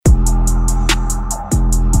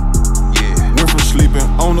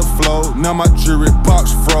cold. Now my jewelry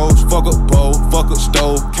box froze. Fuck a bowl, fuck a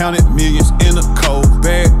stove. Counted millions in a cold.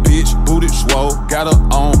 Bad bitch, booted swole. Got her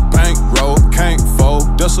on bankroll. Can't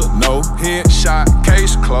fold, that's a no. Headshot,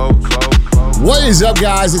 case closed. What is up,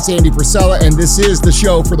 guys? It's Andy Frisella, and this is the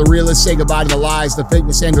show for the realists. Say goodbye to the lies, the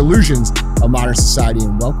fakeness, and delusions of modern society,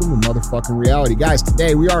 and welcome to motherfucking reality. Guys,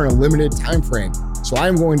 today we are in a limited time frame, so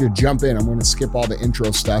I'm going to jump in. I'm going to skip all the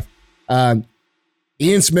intro stuff.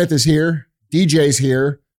 Ian Smith is here. DJ's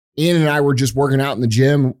here. Ian and I were just working out in the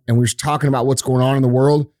gym, and we were talking about what's going on in the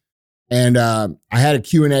world, and I had a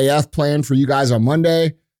Q&A planned for you guys on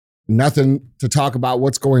Monday. Nothing to talk about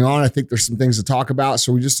what's going on. I think there's some things to talk about.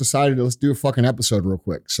 So we just decided let's do a fucking episode real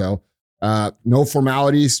quick. So no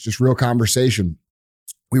formalities, just real conversation.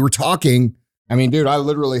 We were talking. I mean, dude, I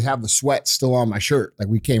literally have the sweat still on my shirt. Like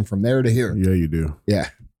we came from there to here. Yeah, you do. Yeah.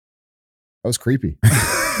 That was creepy.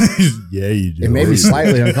 Yeah, you do. It made me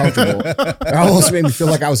slightly uncomfortable. It almost made me feel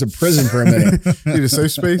like I was in prison for a minute. Need a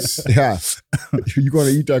safe space? Yeah. You going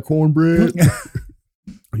to eat that cornbread?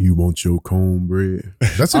 You want your cornbread?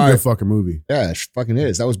 That's a good fucking movie. Yeah, it fucking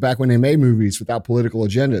is. That was back when they made movies without political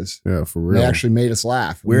agendas. Yeah, for real. They actually made us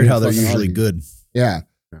laugh. Weird how they're usually good. Yeah.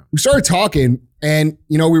 We started talking, and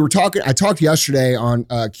we were talking. I talked yesterday on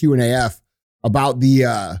Q&AF about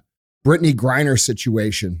the Brittany Griner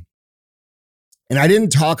situation, and I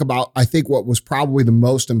didn't talk about, I think, what was probably the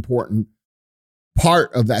most important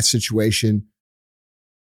part of that situation.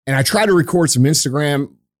 And I tried to record some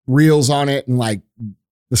Instagram reels on it and like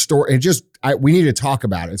the story. We need to talk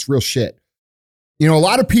about it. It's real shit. A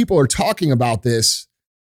lot of people are talking about this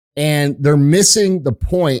and they're missing the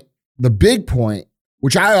point, the big point,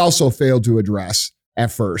 which I also failed to address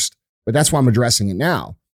at first, but that's why I'm addressing it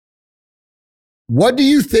now. What do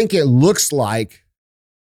you think it looks like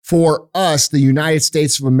for us, the United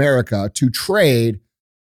States of America, to trade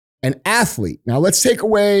an athlete? Now, let's take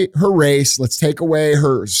away her race. Let's take away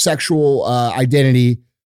her sexual identity,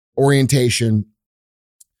 orientation,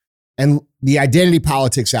 and the identity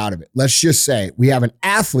politics out of it. Let's just say we have an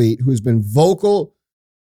athlete who's been vocal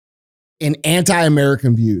in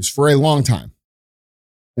anti-American views for a long time.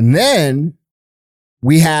 And then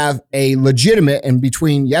we have a legitimate, and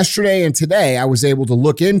between yesterday and today, I was able to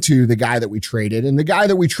look into the guy that we traded, and the guy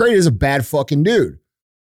that we traded is a bad fucking dude.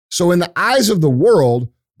 So in the eyes of the world,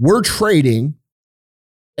 we're trading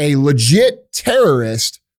a legit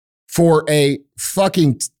terrorist for a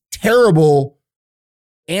fucking terrible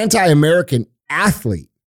anti-American athlete.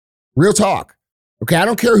 Real talk. Okay, I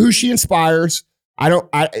don't care who she inspires.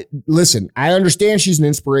 Listen, I understand she's an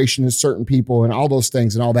inspiration to certain people and all those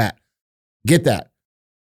things and all that. Get that.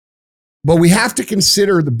 But we have to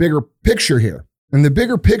consider the bigger picture here. And the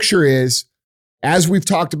bigger picture is, as we've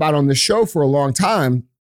talked about on this show for a long time,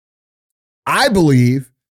 I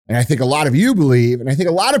believe, and I think a lot of you believe, and I think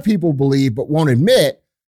a lot of people believe but won't admit,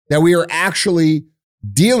 that we are actually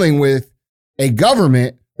dealing with a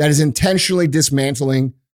government that is intentionally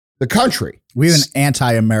dismantling the country. We have an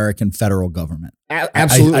anti-American federal government.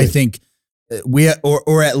 Absolutely. I think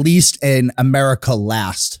or at least an America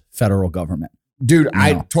last federal government. Dude,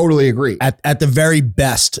 I totally agree. At the very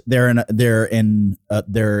best, they're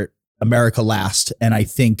America last, and I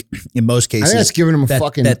think in most cases, I think that's giving them a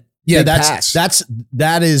fucking pass.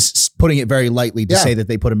 That is putting it very lightly to say that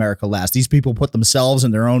they put America last. These people put themselves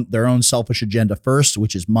and their own selfish agenda first,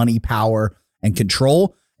 which is money, power, and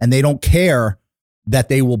control, and they don't care that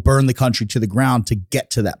they will burn the country to the ground to get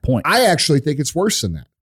to that point. I actually think it's worse than that.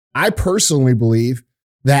 I personally believe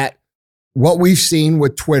that what we've seen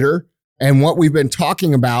with Twitter and what we've been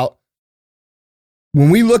talking about,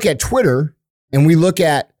 when we look at Twitter and we look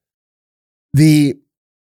at the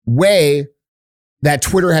way that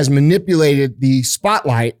Twitter has manipulated the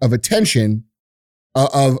spotlight of attention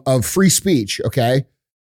of free speech, okay?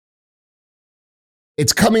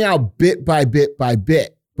 It's coming out bit by bit by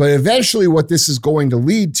bit. But eventually what this is going to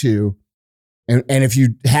lead to, and if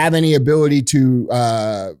you have any ability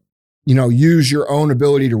to use your own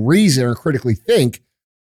ability to reason or critically think,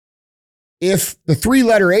 if the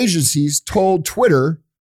three-letter agencies told Twitter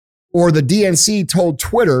or the DNC told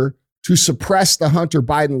Twitter to suppress the Hunter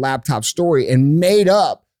Biden laptop story and made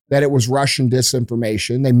up that it was Russian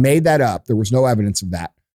disinformation, they made that up. There was no evidence of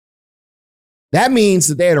that. That means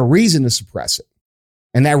that they had a reason to suppress it.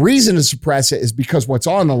 And that reason to suppress it is because what's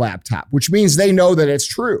on the laptop, which means they know that it's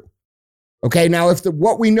true. Okay, now if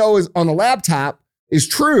what we know is on the laptop is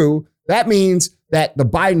true, that means that the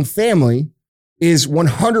Biden family is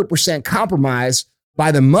 100% compromised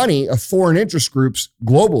by the money of foreign interest groups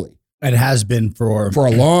globally. It has been for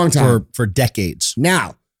a long time. For decades.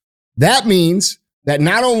 Now, that means that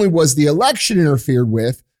not only was the election interfered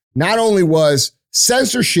with, not only was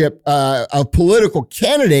censorship of political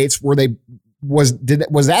candidates where was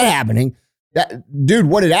that happening? That dude,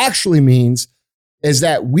 what it actually means is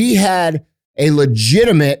that we had an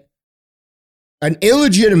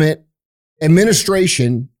illegitimate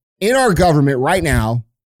administration in our government right now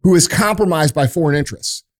who is compromised by foreign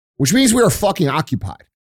interests, which means we are fucking occupied.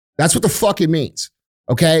 That's what the fuck it means.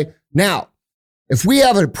 Okay. Now, if we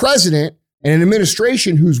have a president and an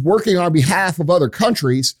administration who's working on behalf of other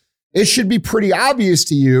countries, it should be pretty obvious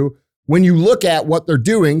to you when you look at what they're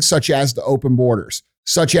doing, such as the open borders,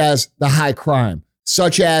 such as the high crime,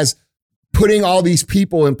 such as putting all these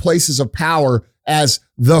people in places of power as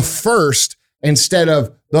the first instead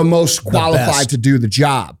of the most qualified to do the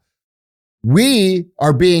job. We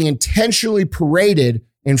are being intentionally paraded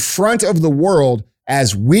in front of the world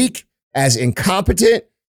as weak, as incompetent,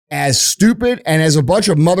 as stupid, and as a bunch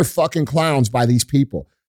of motherfucking clowns by these people.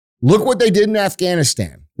 Look what they did in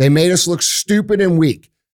Afghanistan. They made us look stupid and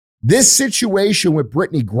weak. This situation with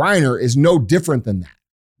Brittany Griner is no different than that.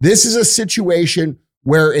 This is a situation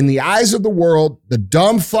where, in the eyes of the world, the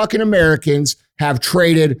dumb fucking Americans have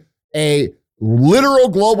traded a literal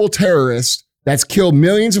global terrorist that's killed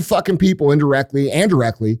millions of fucking people indirectly and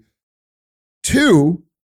directly to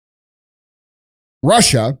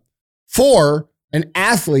Russia for an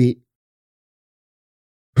athlete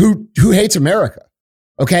who hates America.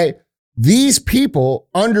 Okay? These people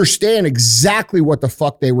understand exactly what the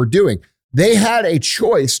fuck they were doing. They had a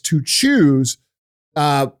choice to choose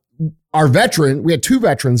our veteran. We had 2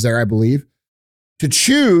 veterans there, I believe. To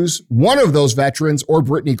choose one of those veterans or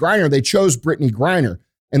Brittany Griner, they chose Brittany Griner.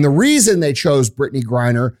 And the reason they chose Brittany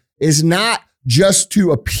Griner is not just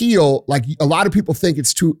to appeal, like a lot of people think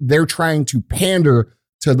they're trying to pander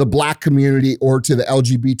to the black community or to the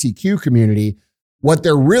LGBTQ community. What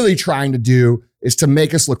they're really trying to do is to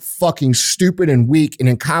make us look fucking stupid and weak and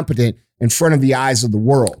incompetent in front of the eyes of the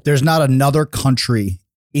world. There's not another country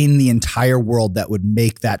in the entire world that would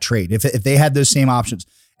make that trade if they had those same options.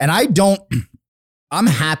 And I'm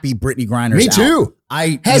happy Brittany Griner's Me too.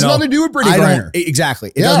 Has nothing to do with Brittany Griner.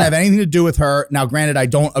 Exactly. It doesn't have anything to do with her. Now, granted, I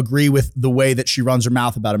don't agree with the way that she runs her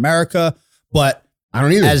mouth about America, but I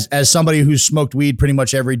don't either. As somebody who's smoked weed pretty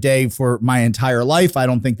much every day for my entire life, I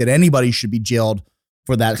don't think that anybody should be jailed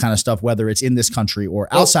for that kind of stuff, whether it's in this country or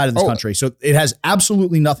outside of this country. So it has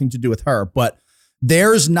absolutely nothing to do with her, but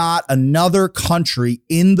there's not another country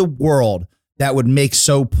in the world that would make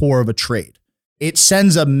so poor of a trade. It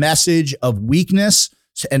sends a message of weakness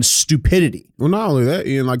and stupidity. Well, not only that,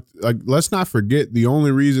 Ian, like let's not forget the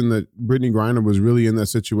only reason that Brittany Griner was really in that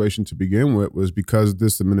situation to begin with was because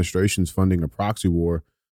this administration's funding a proxy war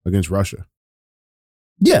against Russia.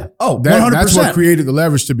 Yeah. Oh, 100%. That's what created the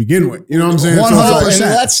leverage to begin with. You know what I'm saying? 100%.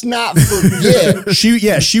 And let's not forget.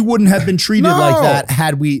 She wouldn't have been treated like that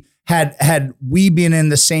had we been in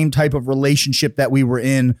the same type of relationship that we were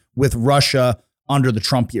in with Russia under the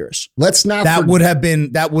Trump years. Let's not that would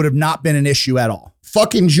have not been an issue at all.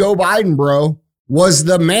 Fucking Joe Biden, bro, was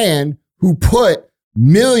the man who put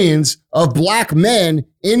millions of black men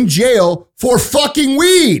in jail for fucking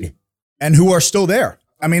weed. And who are still there.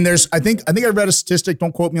 I mean, I think I read a statistic,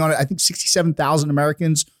 don't quote me on it. I think 67,000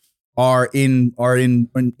 Americans are in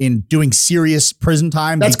doing serious prison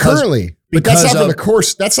time. That's currently. But that's not over the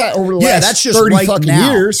course. That's not over the last that's just 30 right fucking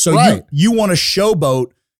now. years. So right. you want to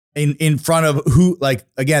showboat in front of who, like,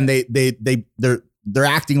 again, they're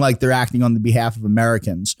acting like they're acting on the behalf of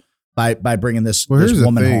Americans by bringing this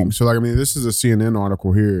woman home. So, like, I mean, this is a CNN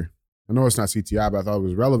article here. I know it's not CTI, but I thought it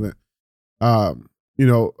was relevant.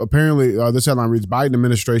 Apparently this headline reads, Biden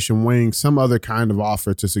administration weighing some other kind of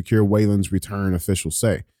offer to secure Wayland's return, officials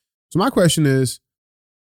say. So my question is,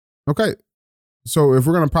 okay, so if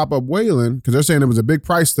we're going to prop up Wayland, because they're saying it was a big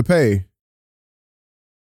price to pay,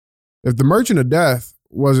 if the Merchant of Death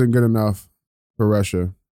wasn't good enough for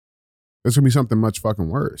Russia, there's going to be something much fucking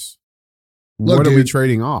worse. Look, what dude, are we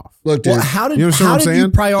trading off? Look, dude. Well, how did you you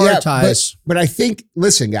prioritize? Yeah, but I think,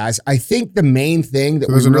 listen, guys, I think the main thing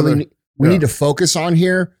that we need to focus on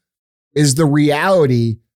here is the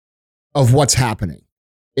reality of what's happening.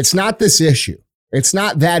 It's not this issue. It's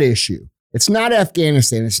not that issue. It's not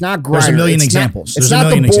Afghanistan. It's not Griner. There's a million examples. It's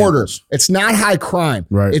not the border. It's not high crime.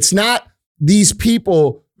 Right. It's not these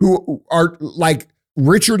people who are like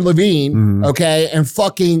Richard Levine, okay, and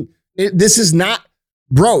fucking, this is not,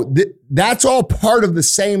 bro, that's all part of the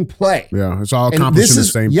same play. Yeah, it's all accomplishing the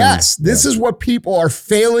same thing. Yes, this is what people are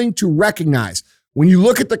failing to recognize. When you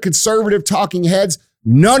look at the conservative talking heads,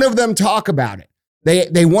 none of them talk about it.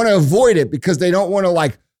 They want to avoid it because they don't want to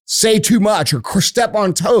like say too much or step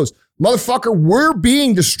on toes. Motherfucker, we're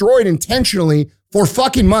being destroyed intentionally for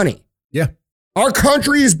fucking money. Yeah. Our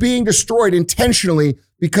country is being destroyed intentionally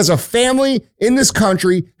because a family in this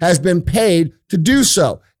country has been paid to do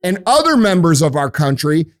so. And other members of our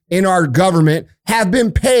country in our government have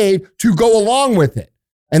been paid to go along with it.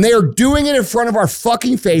 And they are doing it in front of our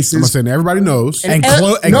fucking faces. I'm saying everybody knows.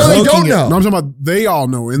 No, they don't know. No, I'm talking about they all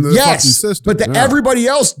know in the fucking system. But everybody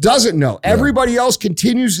else doesn't know. Yeah. Everybody else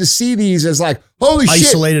continues to see these as like, holy shit.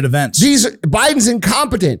 Isolated events. Biden's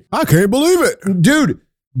incompetent. I can't believe it. Dude,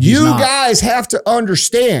 you guys have to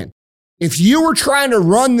understand, if you were trying to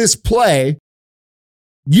run this play,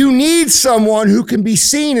 you need someone who can be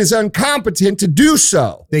seen as incompetent to do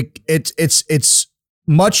so. It's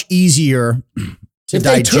much easier to if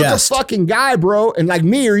digest. They took a fucking guy, bro, and like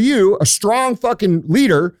me or you, a strong fucking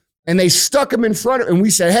leader, and they stuck him in front of, and we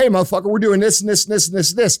said, hey, motherfucker, we're doing this and this and this and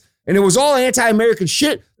this and this. And it was all anti-American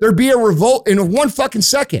shit. There'd be a revolt in 1 fucking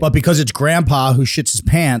second. But because it's grandpa who shits his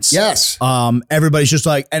pants. Yes. Everybody's just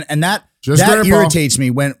like, and that irritates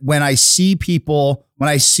me when I see people,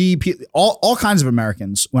 all kinds of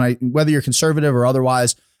Americans, whether you're conservative or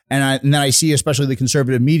otherwise, and then I see especially the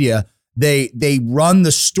conservative media, they run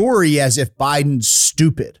the story as if Biden's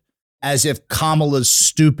stupid, as if Kamala's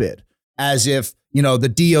stupid, as if, the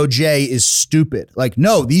DOJ is stupid. Like,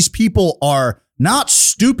 no, these people are not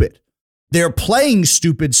stupid. They're playing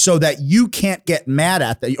stupid so that you can't get mad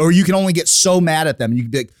at them, or you can only get so mad at them. You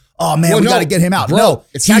can be like, oh man, we got to get him out. Bro, no,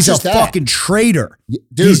 he's a fucking traitor.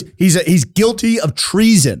 Dude, he's guilty of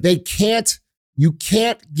treason. You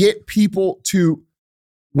can't get people to,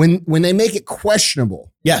 when they make it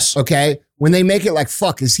questionable. Yes. Okay. When they make it like,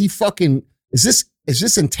 fuck, is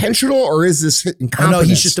this intentional or is this incompetence? Oh, no,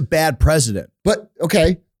 he's just a bad president. But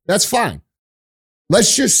okay, that's fine.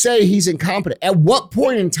 Let's just say he's incompetent. At what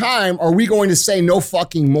point in time are we going to say no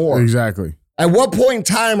fucking more? Exactly. At what point in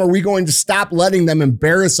time are we going to stop letting them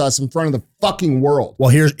embarrass us in front of the fucking world? Well,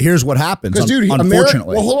 here's what happens. Because, dude,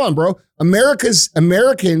 unfortunately. Well, hold on, bro. Americans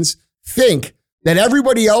think that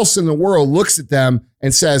everybody else in the world looks at them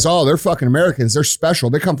and says, oh, they're fucking Americans. They're special.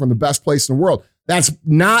 They come from the best place in the world. That's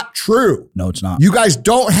not true. No, it's not. You guys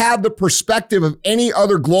don't have the perspective of any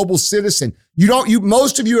other global citizen.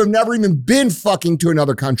 Most of you have never even been fucking to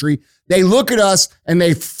another country. They look at us and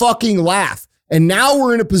they fucking laugh. And now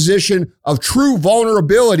we're in a position of true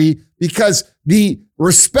vulnerability because the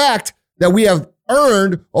respect that we have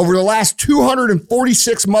earned over the last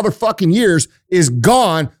 246 motherfucking years is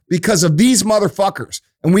gone because of these motherfuckers.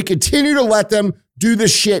 And we continue to let them do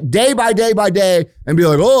this shit day by day by day and be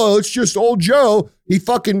like, oh, it's just old Joe. He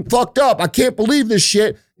fucking fucked up. I can't believe this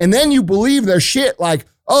shit. And then you believe their shit like,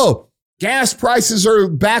 oh, gas prices are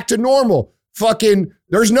back to normal. Fucking,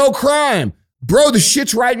 there's no crime. Bro, the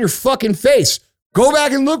shit's right in your fucking face. Go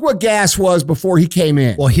back and look what gas was before he came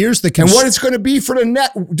in. Well, here's the... and what it's going to be for the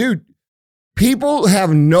net. Dude, people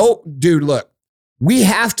have dude, look, we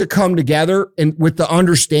have to come together and with the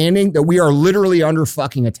understanding that we are literally under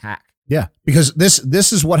fucking attack. Yeah, because this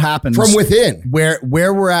is what happens from within. Where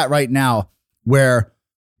we're at right now, where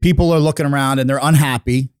people are looking around and they're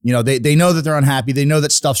unhappy. They know that they're unhappy. They know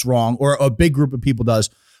that stuff's wrong, or a big group of people does.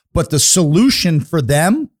 But the solution for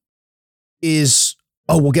them is,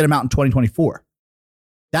 we'll get them out in 2024.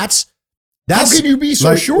 That's how can you be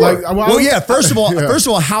so sure? First of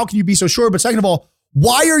all, how can you be so sure? But second of all,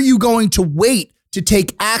 why are you going to wait to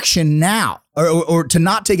take action now or to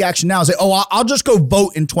not take action now and say, I'll just go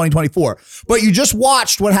vote in 2024. But you just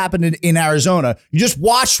watched what happened in Arizona. You just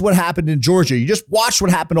watched what happened in Georgia. You just watched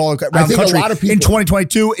what happened all around the country in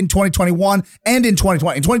 2022, in 2021, and in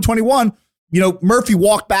 2020. In 2021, Murphy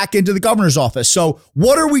walked back into the governor's office. So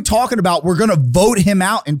what are we talking about? We're going to vote him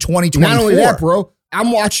out in 2024. Not only that, bro,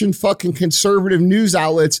 I'm watching fucking conservative news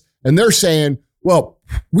outlets and they're saying, well,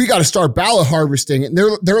 we got to start ballot harvesting. And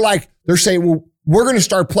they're saying, well, we're going to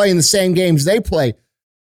start playing the same games they play.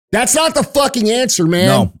 That's not the fucking answer, man.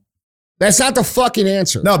 No. That's not the fucking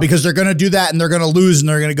answer. No, because they're going to do that and they're going to lose and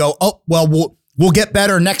they're going to go, oh, well, we'll get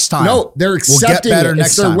better next time. No, they're accepting it.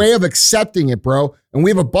 It's their way of accepting it, bro. And we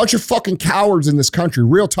have a bunch of fucking cowards in this country.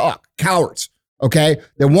 Real talk. Cowards. Okay?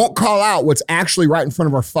 That won't call out what's actually right in front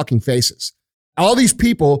of our fucking faces. All these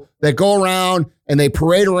people that go around and they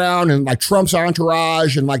parade around and like Trump's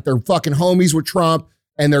entourage and like they're fucking homies with Trump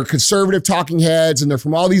and they're conservative talking heads and they're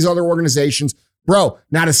from all these other organizations. Bro,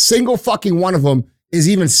 not a single fucking one of them is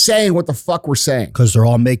even saying what the fuck we're saying. Because they're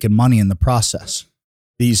all making money in the process.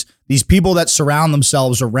 These people that surround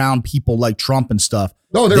themselves around people like Trump and stuff.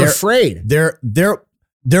 No, they're afraid.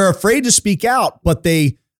 They're afraid to speak out, but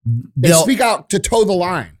they speak out to toe the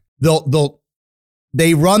line.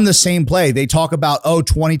 They run the same play. They talk about,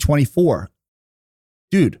 2024.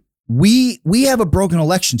 Dude, we have a broken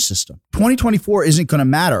election system. 2024 isn't going to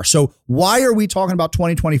matter. So why are we talking about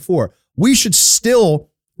 2024? We should still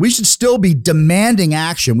be demanding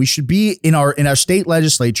action. We should be in our state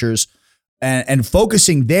legislatures and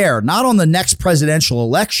focusing there, not on the next presidential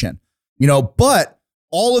election, but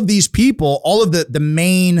all of these people, all of the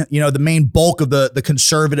main bulk of the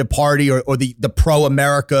conservative party or the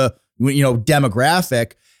pro-America,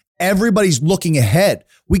 demographic, everybody's looking ahead.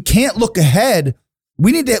 We can't look ahead.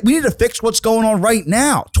 We need to fix what's going on right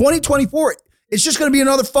now. 2024, it's just going to be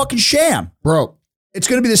another fucking sham. Bro. It's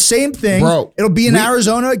going to be the same thing. Bro. It'll be in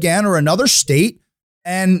Arizona again or another state.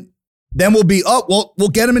 And then we'll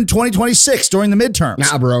get them in 2026 during the midterms.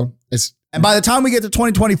 Nah, bro. And by the time we get to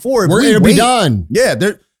 2024, it'll be done. Yeah,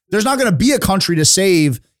 there's not going to be a country to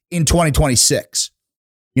save in 2026.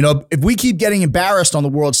 If we keep getting embarrassed on the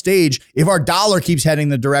world stage, if our dollar keeps heading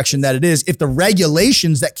the direction that it is, if the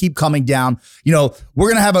regulations that keep coming down,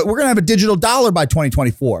 we're gonna have a digital dollar by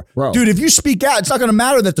 2024. Bro. Dude, if you speak out, it's not gonna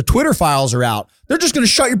matter that the Twitter files are out. They're just gonna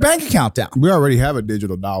shut your bank account down. We already have a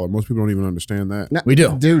digital dollar. Most people don't even understand that. No, we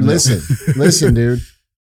do. Dude, listen, dude.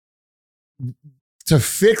 To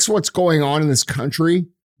fix what's going on in this country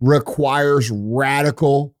requires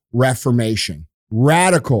radical reformation.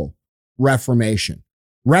 Radical reformation.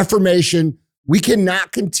 Reformation. We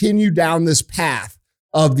cannot continue down this path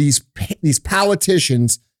of these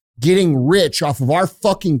politicians getting rich off of our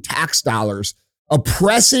fucking tax dollars,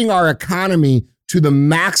 oppressing our economy to the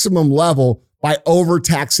maximum level by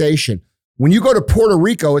overtaxation. When you go to Puerto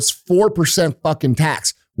Rico, it's 4% fucking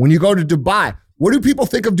tax. When you go to Dubai, what do people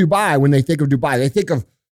think of Dubai when they think of Dubai? They think of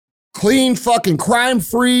clean, fucking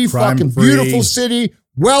crime-free, fucking beautiful city,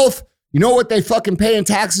 wealth. You know what they fucking pay in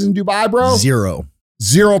taxes in Dubai, bro?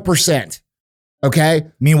 0%. Okay.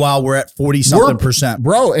 Meanwhile, we're at 40-something%.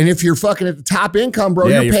 Bro, and if you're fucking at the top income, bro,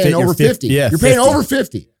 you're paying over 50. Yeah, you're paying over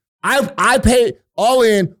 50. I pay all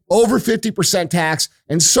in over 50% tax,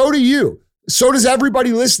 and so do you. So does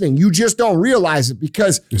everybody listening. You just don't realize it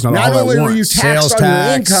because not only are you taxed on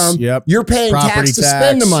your income, you're paying tax to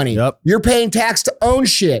spend the money. You're paying tax to own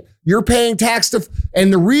shit. You're paying tax to,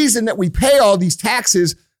 and the reason that we pay all these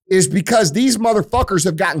taxes is because these motherfuckers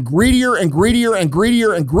have gotten greedier and greedier and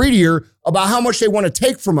greedier and greedier about how much they want to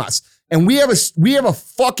take from us. And we have a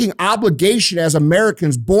fucking obligation as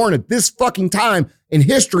Americans born at this fucking time in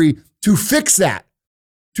history to fix that.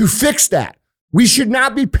 To fix that. We should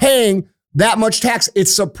not be paying that much tax.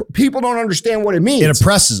 People don't understand what it means. It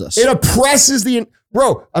oppresses us. It oppresses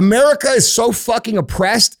bro, America is so fucking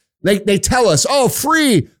oppressed. They tell us, oh,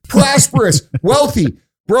 free, prosperous, wealthy.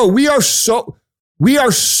 Bro, we are so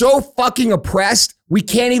fucking oppressed. We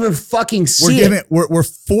can't even fucking see it. We're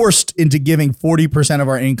forced into giving 40% of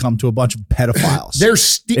our income to a bunch of pedophiles.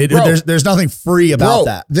 There's nothing free about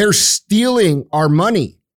that. They're stealing our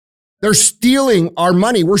money. They're stealing our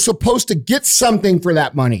money. We're supposed to get something for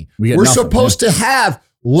that money. We're supposed to have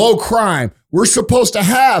low crime. We're supposed to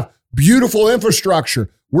have beautiful infrastructure.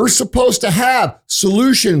 We're supposed to have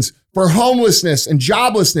solutions for homelessness and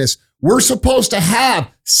joblessness. We're supposed to have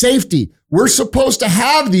safety. We're supposed to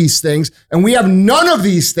have these things, and we have none of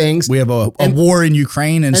these things. We have a war in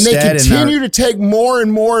Ukraine instead. And they continue to take more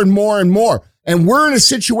and more and more and more. And we're in a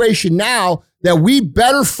situation now that we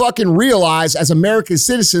better fucking realize as American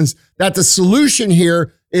citizens that the solution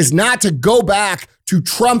here is not to go back to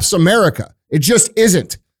Trump's America. It just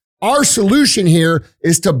isn't. Our solution here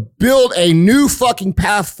is to build a new fucking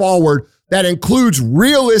path forward that includes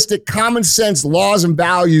realistic, common sense laws and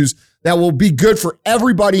values that will be good for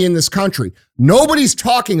everybody in this country. Nobody's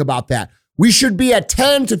talking about that. We should be at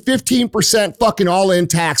 10 to 15% fucking all-in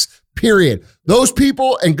tax, period. Those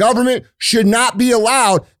people and government should not be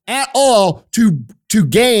allowed at all to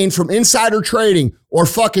gain from insider trading or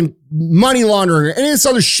fucking money laundering or any of this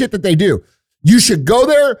other shit that they do. You should go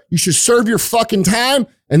there, you should serve your fucking time,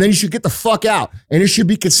 and then you should get the fuck out. And it should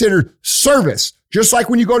be considered service. Just like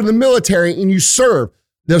when you go to the military and you serve.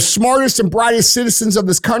 The smartest and brightest citizens of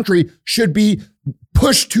this country should be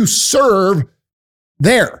pushed to serve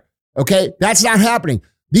there. Okay? That's not happening.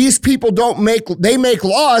 These people they make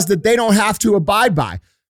laws that they don't have to abide by.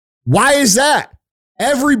 Why is that?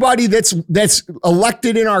 Everybody that's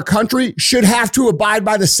elected in our country should have to abide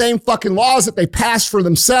by the same fucking laws that they pass for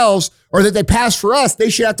themselves or that they pass for us. They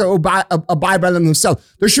should have to abide by them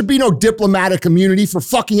themselves. There should be no diplomatic immunity for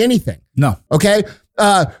fucking anything. No. Okay?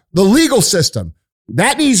 The legal system,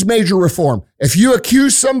 that needs major reform. If you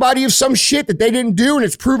accuse somebody of some shit that they didn't do and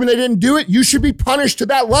it's proven they didn't do it, you should be punished to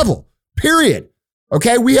that level, period.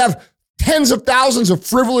 Okay? We have tens of thousands of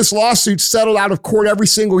frivolous lawsuits settled out of court every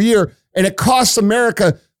single year, and it costs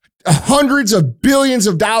America hundreds of billions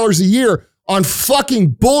of dollars a year. on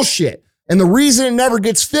fucking bullshit. And the reason it never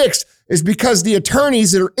gets fixed is because the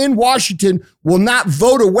attorneys that are in Washington will not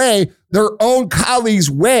vote away their own colleagues'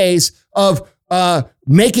 ways of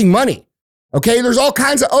making money. Okay, there's all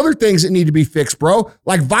kinds of other things that need to be fixed, bro.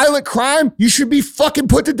 Like violent crime, you should be fucking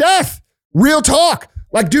put to death. Real talk.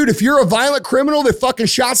 Like, dude, if you're a violent criminal that fucking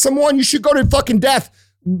shot someone, you should go to fucking death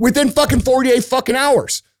within fucking 48 fucking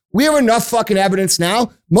hours. We have enough fucking evidence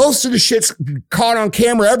now. Most of the shit's caught on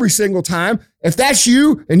camera every single time. If that's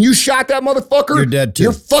you and you shot that motherfucker, you're dead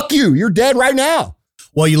too. You're dead right now.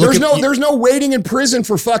 Well, there's no waiting in prison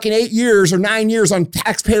for fucking 8 years or 9 years on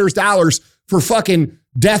taxpayers' dollars for fucking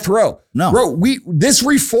death row. No. Bro, this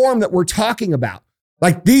reform that we're talking about,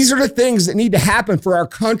 like these are the things that need to happen for our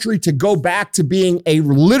country to go back to being a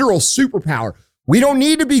literal superpower. We don't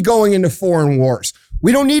need to be going into foreign wars.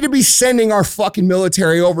 We don't need to be sending our fucking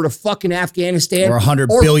military over to fucking Afghanistan or $100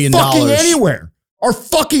 billion fucking anywhere or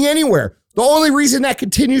fucking anywhere. The only reason that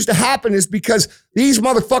continues to happen is because these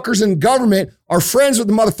motherfuckers in government are friends with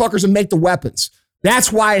the motherfuckers that make the weapons.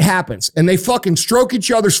 That's why it happens. And they fucking stroke each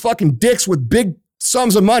other's fucking dicks with big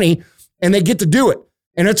sums of money and they get to do it.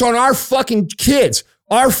 And it's on our fucking kids.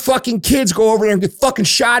 Our fucking kids go over there and get fucking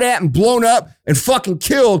shot at and blown up and fucking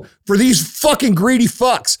killed for these fucking greedy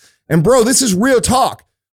fucks. And bro, this is real talk.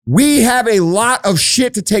 We have a lot of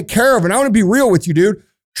shit to take care of. And I want to be real with you, dude.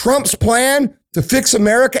 Trump's plan to fix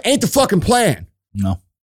America ain't the fucking plan. No.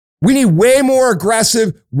 We need way more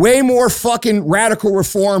aggressive, way more fucking radical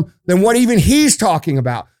reform than what even he's talking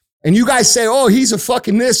about. And you guys say, oh, he's a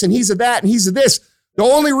fucking this and he's a that and he's a this. The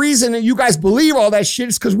only reason that you guys believe all that shit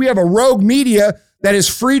is because we have a rogue media that is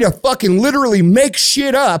free to fucking literally make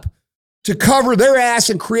shit up to cover their ass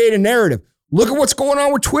and create a narrative. Look at what's going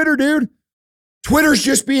on with Twitter, dude. Twitter's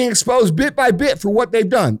just being exposed bit by bit for what they've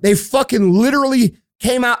done. They fucking literally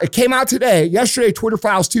came out. It came out today. Yesterday, Twitter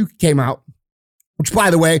Files 2 came out, which, by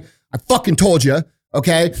the way, I fucking told you,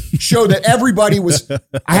 okay, showed that everybody was,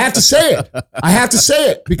 I have to say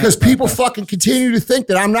it because people fucking continue to think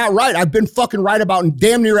that I'm not right. I've been fucking right about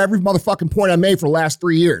damn near every motherfucking point I made for the last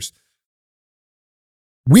 3 years.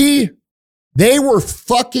 They were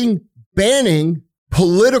fucking banning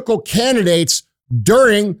political candidates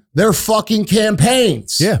during their fucking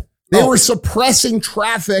campaigns. Yeah. They were suppressing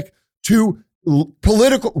traffic to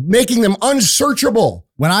political, making them unsearchable.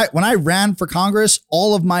 When I ran for Congress,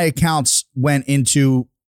 all of my accounts went into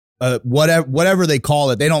whatever they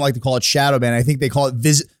call it. They don't like to call it shadow ban. I think they call it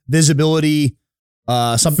visibility.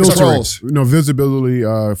 Filtering. No, visibility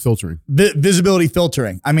filtering. Visibility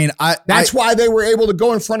filtering. I mean, that's why they were able to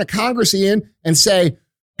go in front of Congress, Ian, and say,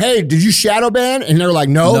 hey, did you shadow ban? And they're like,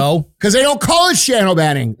 no. Because they don't call it shadow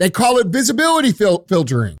banning. They call it visibility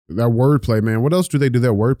filtering. That wordplay, man. What else do they do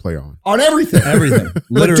that wordplay on? On everything. Everything.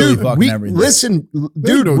 Literally fucking everything. Listen,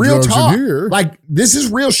 dude, no real talk. Here. Like, this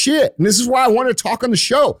is real shit. And this is why I want to talk on the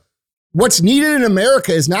show. What's needed in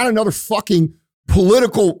America is not another fucking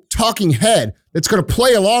political talking head that's going to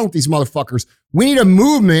play along with these motherfuckers. We need a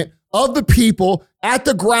movement of the people at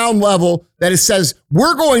the ground level that it says,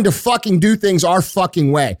 we're going to fucking do things our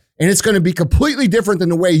fucking way. And it's going to be completely different than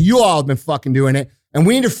the way you all have been fucking doing it. And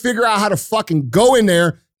we need to figure out how to fucking go in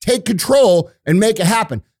there, take control, and make it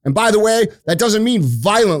happen. And by the way, that doesn't mean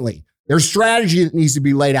violently. There's strategy that needs to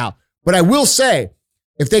be laid out. But I will say,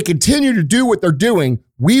 if they continue to do what they're doing,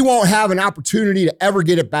 we won't have an opportunity to ever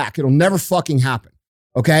get it back. It'll never fucking happen.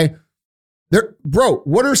 Okay? Bro,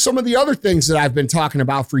 what are some of the other things that I've been talking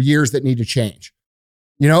about for years that need to change?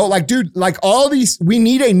 You know, like, dude, like all these, we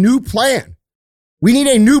need a new plan. We need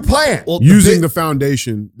a new plan. Well, using the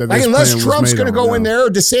foundation that like unless Trump's going to go in there or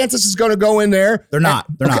DeSantis is going to go in there. They're not.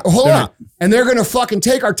 Hold on. And they're going to fucking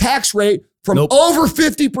take our tax rate from over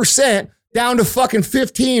 50% down to fucking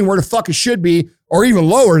 15 where the fuck it should be, or even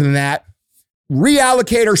lower than that.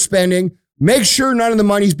 Reallocate our spending. Make sure none of the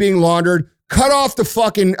money's being laundered. Cut off the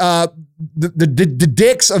fucking the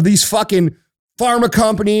dicks of these fucking pharma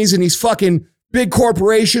companies and these fucking big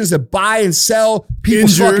corporations that buy and sell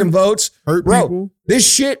people's fucking votes. Hurt Bro, people. This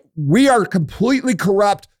shit, we are completely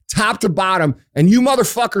corrupt top to bottom, and you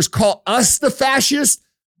motherfuckers call us the fascists?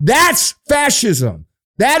 That's fascism.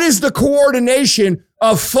 That is the coordination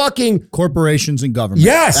of fucking corporations and government.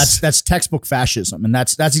 Yes. That's textbook fascism. And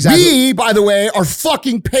that's exactly. We, by the way, are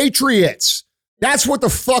fucking patriots. That's what the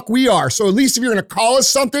fuck we are. So at least if you're going to call us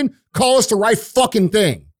something, call us the right fucking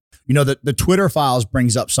thing. You know, the Twitter Files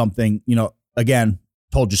brings up something, you know, again,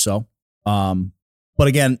 told you so. But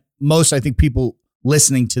again, most, I think, people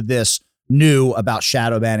listening to this knew about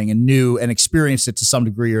shadow banning and knew and experienced it to some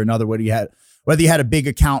degree or another, whether you had a big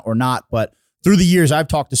account or not. But through the years, I've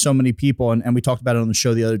talked to so many people, and we talked about it on the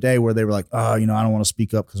show the other day, where they were like, oh, I don't want to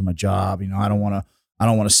speak up because of my job. I don't want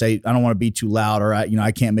to be too loud, or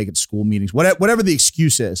I can't make it to school meetings, whatever the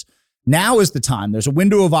excuse is. Now is the time. There's a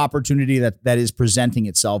window of opportunity that is presenting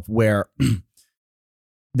itself where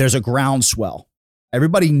there's a groundswell.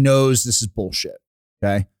 Everybody knows this is bullshit.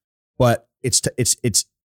 Okay. But it's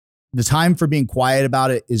the time for being quiet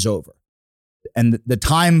about it is over. And the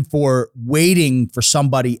time for waiting for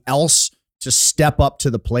somebody else to step up to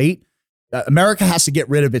the plate. America has to get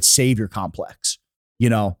rid of its savior complex.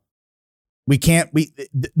 No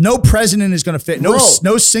president is going to fit.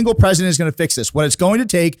 No single president is going to fix this. What it's going to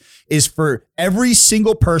take is for every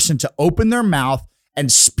single person to open their mouth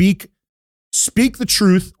and speak the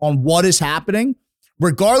truth on what is happening,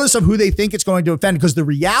 regardless of who they think it's going to offend. Because the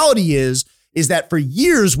reality is that for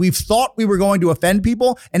years we've thought we were going to offend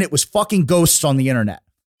people, and it was fucking ghosts on the internet.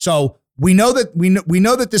 So we know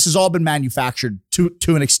that this has all been manufactured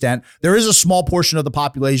to an extent. There is a small portion of the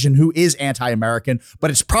population who is anti-American,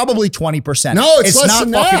 but it's probably 20%. No, it's less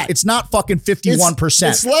than that. It's not fucking 51%.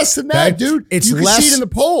 It's less than that, dude. You can see it in the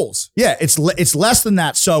polls. Yeah, it's less than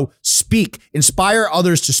that. So speak, inspire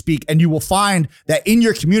others to speak, and you will find that in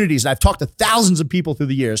your communities. And I've talked to thousands of people through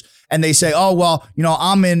the years, and they say, "Oh, well,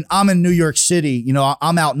 I'm in New York City.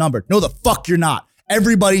 I'm outnumbered." No, the fuck you're not.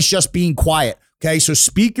 Everybody's just being quiet. Okay, so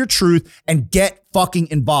speak your truth and get fucking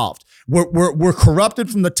involved. We're corrupted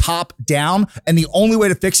from the top down, and the only way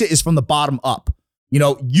to fix it is from the bottom up.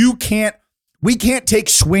 We can't take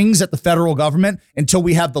swings at the federal government until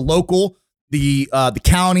we have the local, the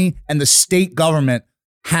county, and the state government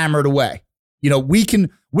hammered away. We can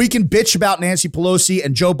bitch about Nancy Pelosi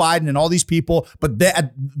and Joe Biden and all these people, but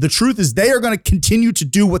the truth is they are going to continue to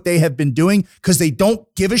do what they have been doing because they don't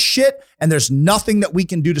give a shit, and there's nothing that we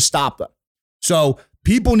can do to stop them. So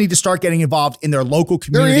people need to start getting involved in their local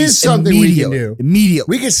communities. There is something we can do.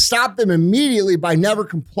 Immediately. We can stop them immediately by never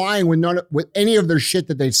complying with any of their shit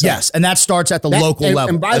that they say. Yes, and that starts at the local level.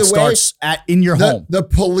 And by the way, starts in your home. The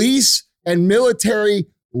police and military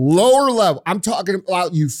lower level. I'm talking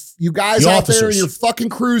about you guys out there in your fucking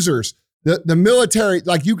cruisers. The military,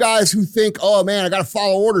 like you guys who think, oh man, I got to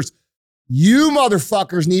follow orders. You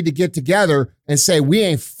motherfuckers need to get together and say, we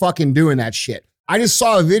ain't fucking doing that shit. I just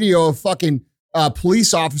saw a video of fucking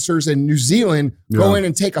police officers in New Zealand go in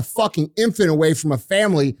and take a fucking infant away from a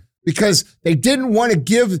family because they didn't want to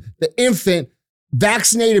give the infant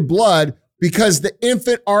vaccinated blood because the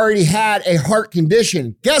infant already had a heart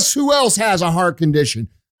condition. Guess who else has a heart condition?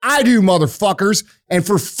 I do, motherfuckers. And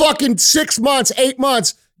for fucking 6 months, 8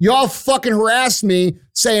 months, y'all fucking harassed me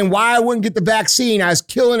saying why I wouldn't get the vaccine. I was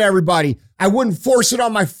killing everybody. I wouldn't force it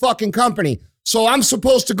on my fucking company. So I'm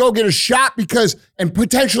supposed to go get a shot and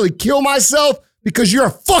potentially kill myself because you're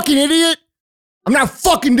a fucking idiot? I'm not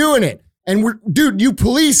fucking doing it. And dude, you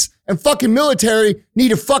police and fucking military need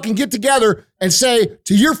to fucking get together and say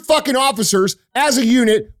to your fucking officers as a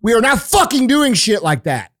unit, we are not fucking doing shit like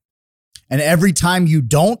that. And every time you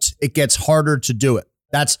don't, it gets harder to do it.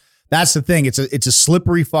 That's the thing. It's a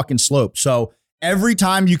slippery fucking slope. So every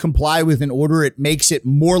time you comply with an order, it makes it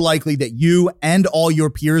more likely that you and all your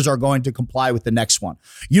peers are going to comply with the next one.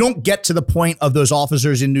 You don't get to the point of those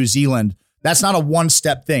officers in New Zealand. That's not a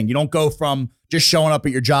one-step thing. You don't go from just showing up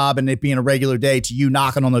at your job and it being a regular day to you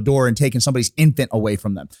knocking on the door and taking somebody's infant away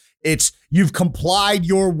from them. It's you've complied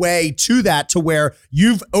your way to that, to where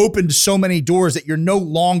you've opened so many doors that you're no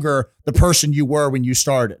longer the person you were when you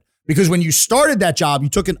started. Because when you started that job, you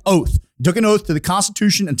took an oath. You took an oath to the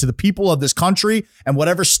Constitution and to the people of this country and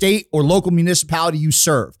whatever state or local municipality you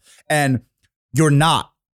serve. And you're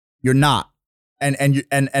not.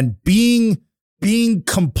 And being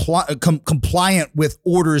compliant with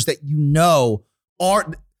orders that you know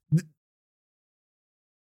are,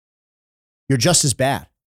 you're just as bad.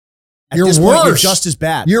 At you're this worse. Point, you're just as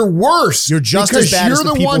bad. You're worse. You're just as bad as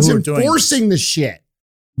the people who are doing this. You're the ones enforcing the shit.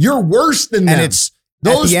 You're worse than them. And it's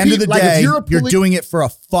at the end of the day, you're doing it for a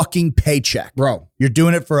fucking paycheck, bro. You're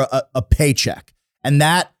doing it for a paycheck, and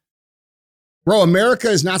that, bro. America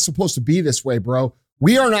is not supposed to be this way, bro.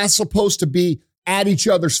 We are not supposed to be at each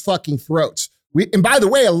other's fucking throats. And by the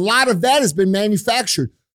way, a lot of that has been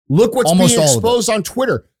manufactured. Look what's being exposed on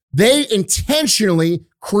Twitter. They intentionally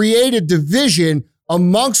created division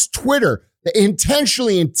amongst Twitter. They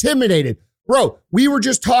intentionally intimidated. Bro, we were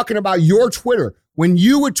just talking about your Twitter. When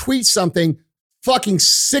you would tweet something fucking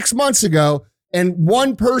 6 months ago and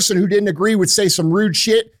one person who didn't agree would say some rude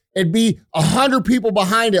shit, it'd be 100 people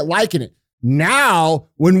behind it liking it. Now,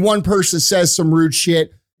 when one person says some rude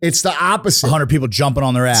shit, It's the opposite. 100 people jumping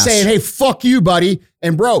on their ass. Saying, hey, fuck you, buddy.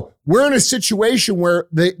 And bro, we're in a situation where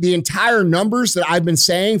the entire numbers that I've been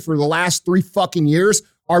saying for the last 3 fucking years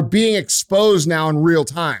are being exposed now in real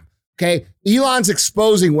time. Okay? Elon's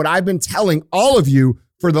exposing what I've been telling all of you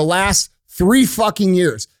for the last 3 fucking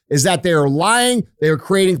years, is that they are lying. They are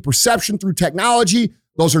creating perception through technology.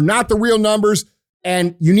 Those are not the real numbers.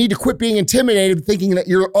 And you need to quit being intimidated thinking that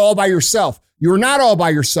you're all by yourself. You're not all by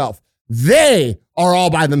yourself. They are all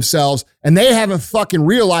by themselves, and they haven't fucking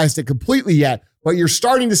realized it completely yet. But you're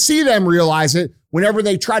starting to see them realize it whenever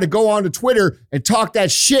they try to go onto Twitter and talk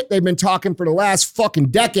that shit they've been talking for the last fucking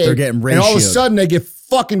decade. They're getting ratioed. And all of a sudden they get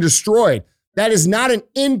fucking destroyed. That is not an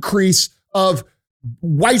increase of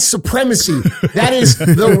white supremacy. That is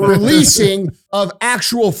the releasing of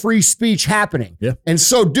actual free speech happening. Yeah. And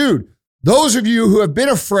so, dude, those of you who have been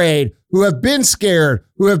afraid, who have been scared,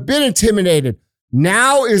 who have been intimidated,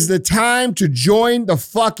 now is the time to join the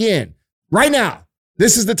fuck in. Right now.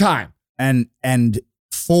 This is the time. And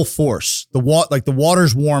full force. The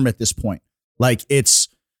water's warm at this point. Like it's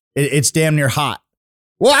damn near hot.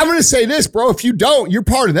 Well, I'm going to say this, bro. If you don't, you're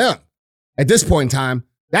part of them. At this point in time,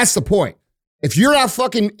 that's the point. If you're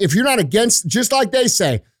not against, just like they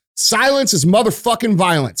say, silence is motherfucking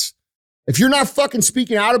violence. If you're not fucking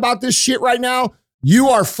speaking out about this shit right now, you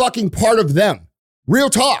are fucking part of them.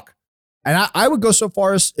 Real talk. And I would go so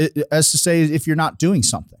far as to say, if you're not doing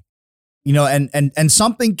something, and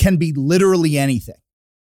something can be literally anything.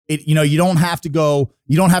 You don't have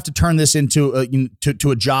to turn this into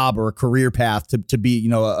a job or a career path to be,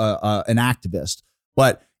 an activist.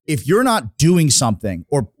 But if you're not doing something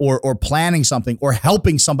or planning something or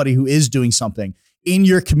helping somebody who is doing something in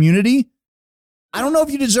your community, I don't know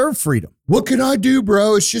if you deserve freedom. What can I do,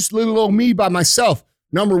 bro? It's just little old me by myself.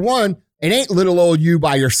 Number one, it ain't little old you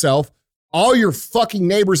by yourself. All your fucking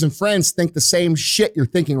neighbors and friends think the same shit you're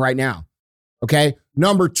thinking right now. Okay?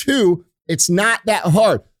 Number two, it's not that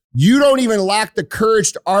hard. You don't even lack the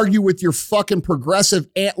courage to argue with your fucking progressive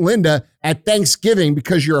Aunt Linda at Thanksgiving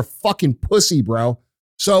because you're a fucking pussy, bro.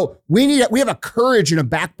 So we have a courage and a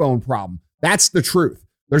backbone problem. That's the truth.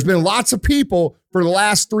 There's been lots of people for the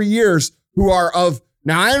last 3 years who are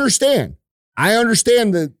now I understand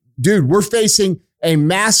that, dude, we're facing a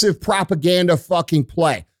massive propaganda fucking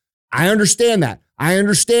play. I understand that. I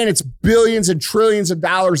understand it's billions and trillions of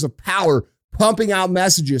dollars of power pumping out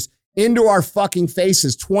messages into our fucking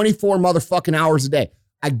faces 24 motherfucking hours a day.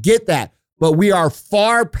 I get that, but we are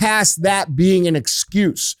far past that being an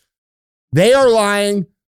excuse. They are lying.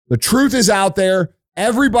 The truth is out there.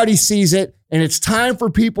 Everybody sees it, and it's time for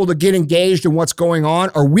people to get engaged in what's going on,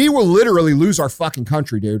 or we will literally lose our fucking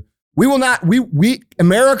country, dude. We will not,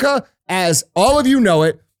 America, as all of you know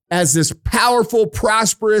it, as this powerful,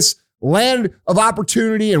 prosperous land of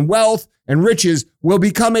opportunity and wealth and riches, will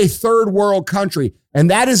become a third world country. And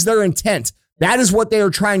that is their intent. That is what they are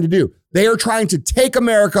trying to do. They are trying to take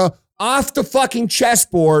America off the fucking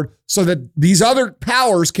chessboard so that these other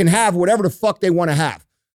powers can have whatever the fuck they want to have.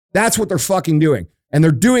 That's what they're fucking doing. And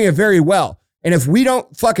they're doing it very well. And if we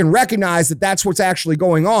don't fucking recognize that that's what's actually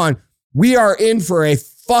going on, we are in for a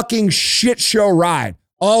fucking shit show ride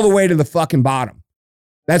all the way to the fucking bottom.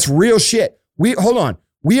 That's real shit. Hold on.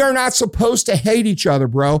 We are not supposed to hate each other,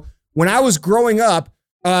 bro. When I was growing up,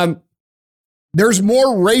 there's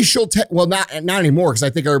more racial, not anymore, because I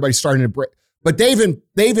think everybody's starting to break, but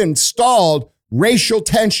they've installed racial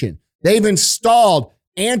tension. They've installed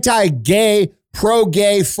anti-gay,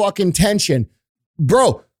 pro-gay fucking tension.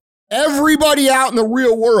 Bro, everybody out in the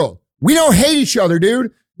real world, we don't hate each other,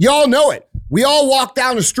 dude. Y'all know it. We all walk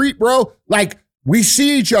down the street, bro. Like, we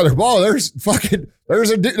see each other. Whoa, there's DJ.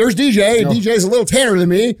 And DJ's a little tanner than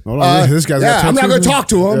me. Hold on, this guy's got I'm not going to talk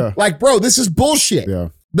to him. Yeah. Like, bro, this is bullshit. Yeah.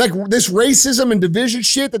 Like, this racism and division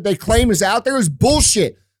shit that they claim is out there is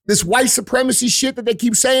bullshit. This white supremacy shit that they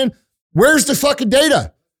keep saying, where's the fucking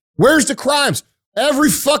data? Where's the crimes? Every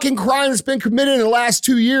fucking crime that's been committed in the last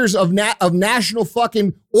 2 years of national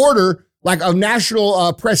fucking order, like of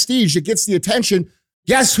national prestige that gets the attention,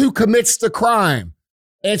 guess who commits the crime?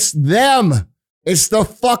 It's them. It's the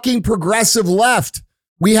fucking progressive left.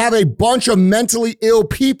 We have a bunch of mentally ill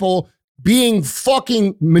people being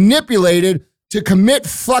fucking manipulated to commit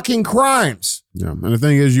fucking crimes. Yeah. And the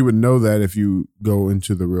thing is, you would know that if you go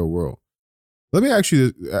into the real world. Let me ask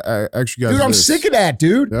you guys. Dude, I'm sick of that,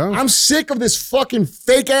 dude. Yeah. I'm sick of this fucking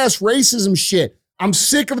fake ass racism shit. I'm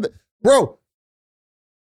sick of bro.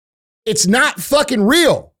 It's not fucking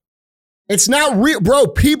real. It's not real, bro.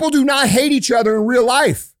 People do not hate each other in real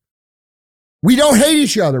life. We don't hate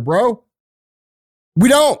each other, bro. We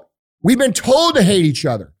don't. We've been told to hate each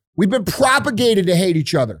other. We've been propagated to hate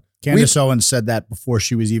each other. Candace Owens said that before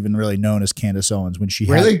she was even really known as Candace Owens. When she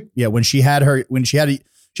had, Really? Yeah, when she had a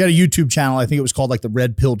YouTube channel. I think it was called like the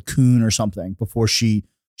Red Pilled Coon or something before she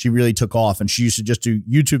really took off, and she used to just do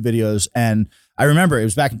YouTube videos. And I remember it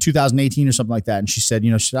was back in 2018 or something like that. And she said,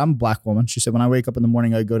 I'm a black woman. She said, when I wake up in the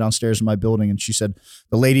morning, I go downstairs in my building. And she said,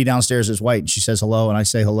 the lady downstairs is white. And she says hello. And I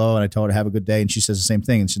say hello. And I tell her to have a good day. And she says the same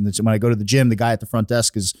thing. And when I go to the gym, the guy at the front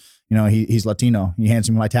desk is, he's Latino. He hands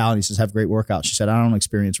me my towel and he says, have a great workout. She said, I don't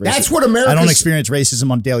experience racism. That's what America. I don't experience racism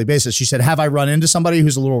on a daily basis. She said, have I run into somebody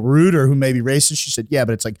who's a little rude or who may be racist? She said, yeah,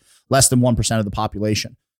 but it's like less than 1% of the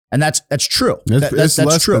population. And that's true. It's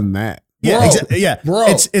less true. than that. Yeah, bro.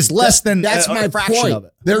 It's less than that's a my fraction point. of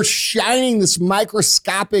it. They're shining this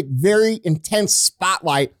microscopic, very intense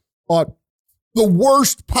spotlight on the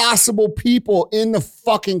worst possible people in the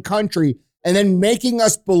fucking country, and then making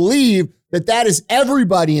us believe that that is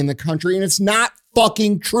everybody in the country, and it's not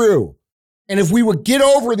fucking true. And if we would get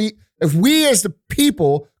over if we as the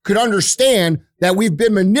people could understand that we've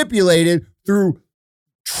been manipulated through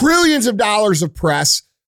trillions of dollars of press,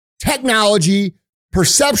 technology,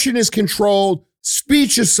 perception is controlled,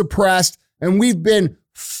 speech is suppressed, and we've been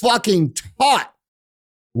fucking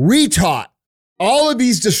retaught all of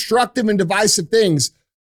these destructive and divisive things,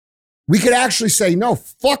 we could actually say, no,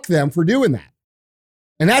 fuck them for doing that.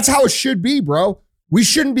 And that's how it should be, bro. We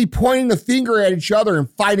shouldn't be pointing the finger at each other and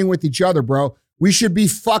fighting with each other, bro. We should be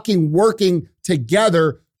fucking working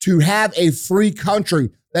together to have a free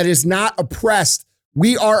country that is not oppressed.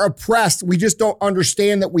 We are oppressed. We just don't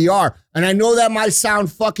understand that we are. And I know that might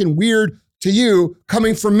sound fucking weird to you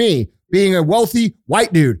coming from me, being a wealthy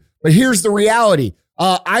white dude. But here's the reality.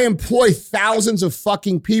 I employ thousands of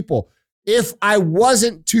fucking people. If I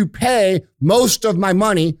wasn't to pay most of my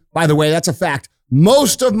money, by the way, that's a fact,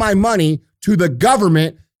 most of my money to the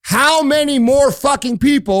government, how many more fucking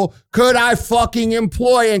people could I fucking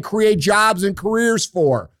employ and create jobs and careers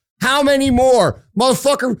for? How many more?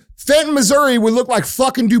 Motherfucker, Fenton, Missouri would look like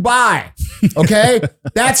fucking Dubai. Okay?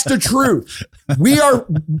 That's the truth.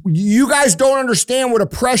 You guys don't understand what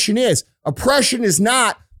oppression is. Oppression is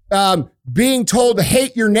not being told to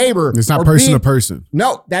hate your neighbor. It's not person to person.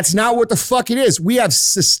 No, that's not what the fuck it is. We have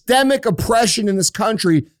systemic oppression in this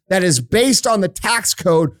country that is based on the tax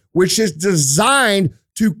code, which is designed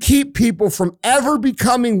to keep people from ever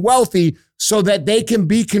becoming wealthy so that they can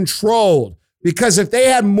be controlled. Because if they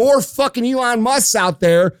had more fucking Elon Musks out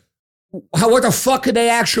there, what the fuck could they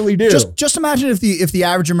actually do? Just imagine if the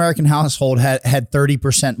average American household had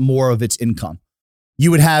 30% more of its income.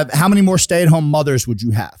 You would have, how many more stay-at-home mothers would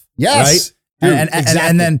you have? Yes. Right? Dude, exactly.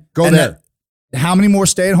 And then go there. How many more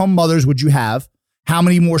stay-at-home mothers would you have? How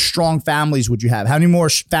many more strong families would you have? How many more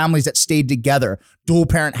families that stayed together, dual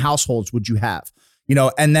parent households would you have?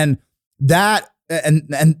 And then that,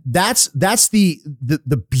 and that's the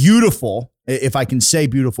beautiful, if I can say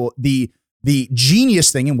beautiful, the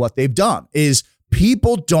genius thing in what they've done is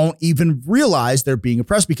people don't even realize they're being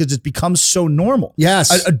oppressed because it's become so normal.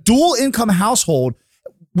 Yes. A dual income household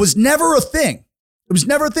was never a thing. It was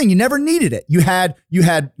never a thing. You never needed it. You had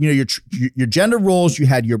your gender roles. You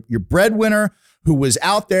had your breadwinner who was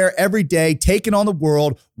out there every day taking on the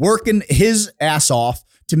world, working his ass off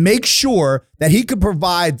to make sure that he could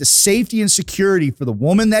provide the safety and security for the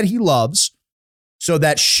woman that he loves so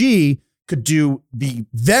that she could do the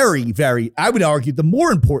very, very, I would argue, the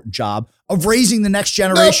more important job of raising the next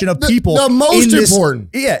generation of people. The most important.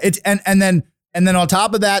 Yeah. And then on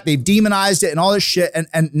top of that, they've demonized it and all this shit.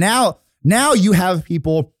 And now you have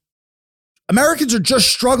people, Americans are just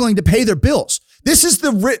struggling to pay their bills. This is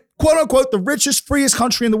the quote unquote, the richest, freest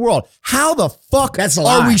country in the world. How the fuck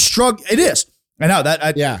are we struggling? It is. I know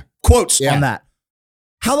that. Quotes on that.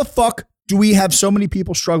 How the fuck do we have so many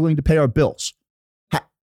people struggling to pay our bills?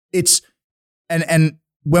 It's, and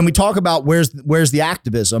when we talk about where's the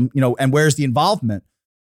activism, and where's the involvement,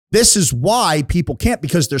 this is why people can't,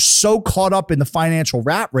 because they're so caught up in the financial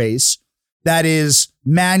rat race that is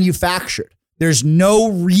manufactured. There's no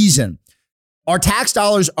reason. Our tax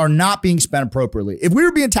dollars are not being spent appropriately. If we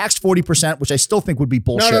were being taxed 40%, which I still think would be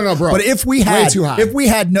bullshit. No, bro. But if we had, way too high.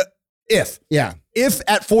 If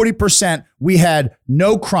at 40% we had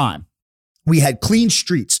no crime, we had clean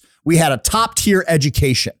streets, we had a top tier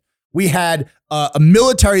education, we had a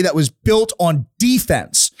military that was built on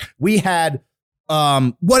defense, we had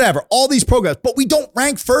whatever, all these programs, but we don't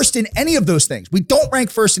rank first in any of those things. We don't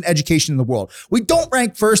rank first in education in the world. We don't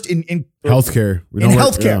rank first in healthcare.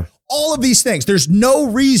 Healthcare. All of these things. There's no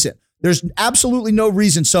reason. There's absolutely no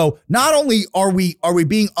reason. So not only are we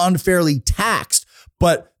being unfairly taxed,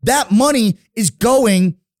 but that money is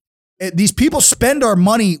going these people spend our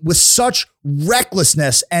money with such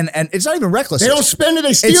recklessness, and it's not even reckless. They don't spend it,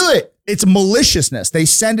 they steal it. It's maliciousness. They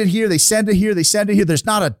send it here, they send it here, they send it here. There's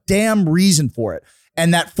not a damn reason for it.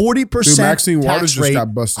 And that 40% Maxine Waters tax just rate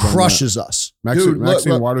got busted crushes us.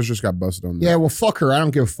 Maxine Waters just got busted on that. Yeah, well, fuck her. I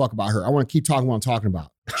don't give a fuck about her. I want to keep talking what I'm talking about.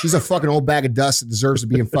 She's a fucking old bag of dust that deserves to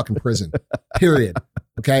be in fucking prison. Period.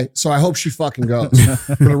 Okay? So I hope she fucking goes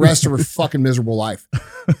for the rest of her fucking miserable life.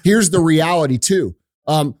 Here's the reality, too.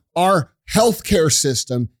 Our healthcare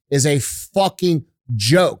system is a fucking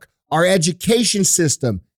joke. Our education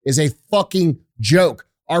system is a fucking joke.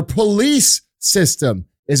 Our police system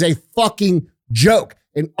is a fucking joke.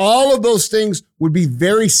 And all of those things would be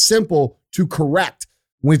very simple to correct.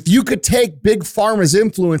 If you could take Big Pharma's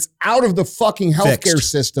influence out of the fucking healthcare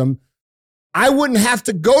system, I wouldn't have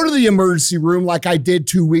to go to the emergency room like I did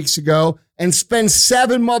 2 weeks ago and spend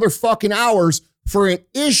 7 motherfucking hours for an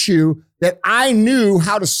issue that I knew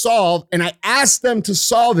how to solve. And I asked them to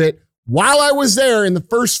solve it while I was there in the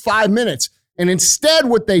first 5 minutes. And instead,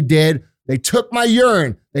 what they did, they took my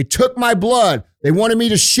urine, they took my blood, they wanted me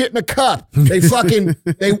to shit in a cup. They fucking,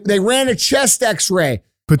 they ran a chest x-ray.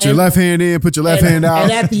 Put your left hand in, put your left hand out.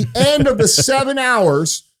 And at the end of the 7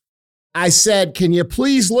 hours, I said, can you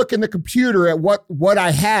please look in the computer at what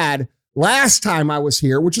I had last time I was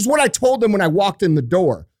here, which is what I told them when I walked in the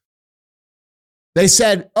door. They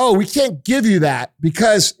said, oh, we can't give you that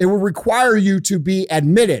because it would require you to be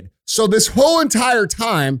admitted. So this whole entire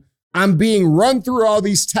time, I'm being run through all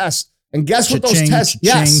these tests. And guess what those tests?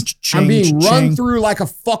 Yes, I'm being run through like a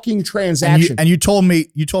fucking transaction. And you told me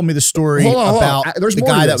the story about the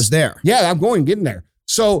guy that was there. Yeah, I'm getting there.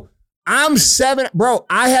 So I'm 7, bro.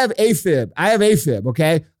 I have AFib.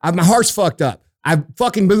 Okay, my heart's fucked up. I've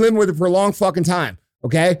fucking been living with it for a long fucking time.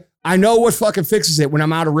 Okay, I know what fucking fixes it when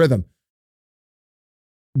I'm out of rhythm.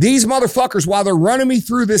 These motherfuckers, while they're running me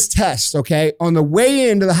through this test, okay, on the way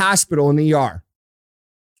into the hospital in the ER.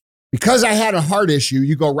 Because I had a heart issue,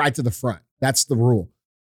 you go right to the front. That's the rule.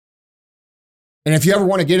 And if you ever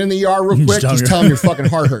want to get in the ER real quick, just tell them your fucking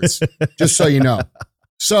heart hurts, just so you know.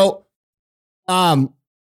 So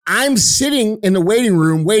I'm sitting in the waiting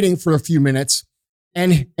room waiting for a few minutes.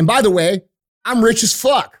 And by the way, I'm rich as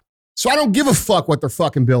fuck. So I don't give a fuck what they're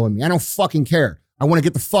fucking billing me. I don't fucking care. I want to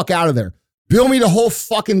get the fuck out of there. Bill me the whole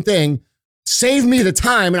fucking thing. Save me the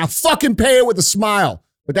time and I'll fucking pay it with a smile.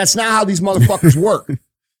 But that's not how these motherfuckers work.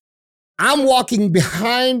 I'm walking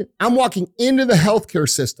into the healthcare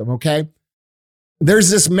system, okay? There's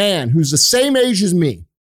this man who's the same age as me,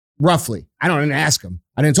 roughly. I didn't ask him.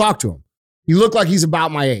 I didn't talk to him. He looked like he's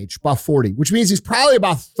about my age, about 40, which means he's probably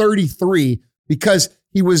about 33 because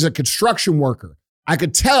he was a construction worker. I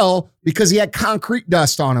could tell because he had concrete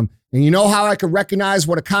dust on him. And you know how I could recognize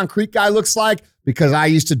what a concrete guy looks like? Because I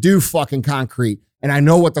used to do fucking concrete and I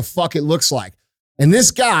know what the fuck it looks like. And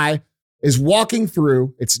this guy is walking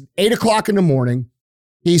through. It's 8:00 in the morning.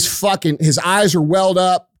 He's fucking, his eyes are welled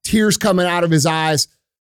up, tears coming out of his eyes.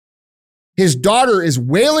 His daughter is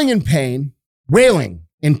wailing in pain.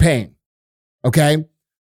 Okay.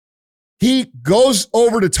 He goes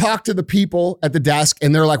over to talk to the people at the desk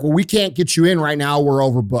and they're like, well, we can't get you in right now. We're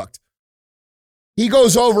overbooked. He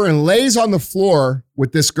goes over and lays on the floor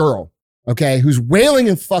with this girl, okay, who's wailing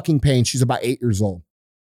in fucking pain. She's about 8 years old.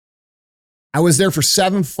 I was there for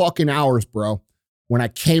 7 fucking hours, bro. When I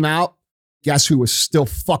came out, guess who was still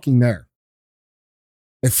fucking there?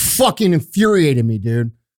 It fucking infuriated me,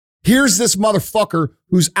 dude. Here's this motherfucker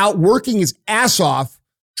who's out working his ass off,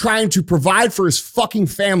 trying to provide for his fucking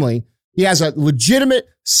family. He has a legitimate,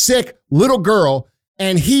 sick little girl,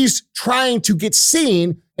 and he's trying to get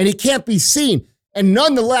seen, and he can't be seen. And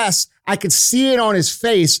nonetheless, I could see it on his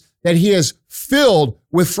face that he is filled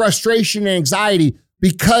with frustration and anxiety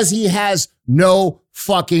because he has no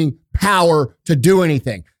fucking power to do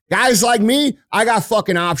anything. Guys like me, I got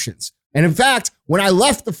fucking options. And in fact, when I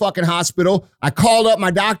left the fucking hospital, I called up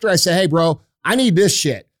my doctor. I said, hey, bro, I need this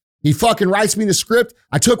shit. He fucking writes me the script.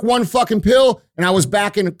 I took 1 fucking pill and I was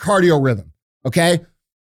back in cardio rhythm. Okay.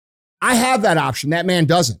 I have that option. That man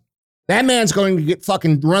doesn't. That man's going to get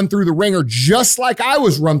fucking run through the ringer just like I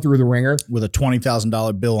was run through the ringer. With a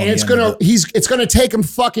 $20,000 bill on and it's going to take him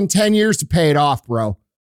fucking 10 years to pay it off, bro.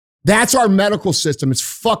 That's our medical system. It's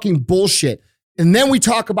fucking bullshit. And then we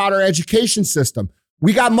talk about our education system.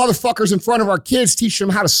 We got motherfuckers in front of our kids teaching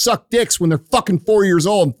them how to suck dicks when they're fucking 4 years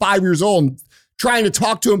old and 5 years old and trying to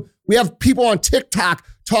talk to them. We have people on TikTok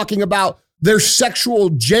talking about their sexual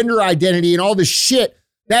gender identity and all this shit.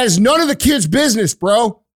 That is none of the kids' business,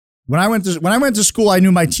 bro. When I went to school, I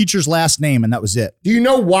knew my teacher's last name, and that was it. Do you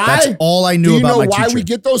know why? That's all I knew about my teacher. Do you know why we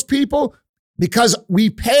get those people? Because we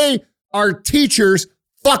pay our teachers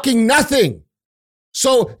Fucking nothing.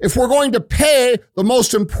 So if we're going to pay the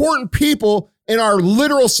most important people in our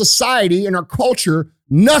literal society, in our culture,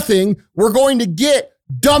 nothing, we're going to get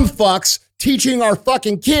dumb fucks teaching our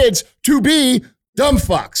fucking kids to be dumb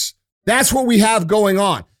fucks. That's what we have going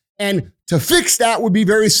on. And to fix that would be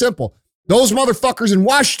very simple. Those motherfuckers in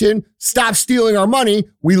Washington stop stealing our money.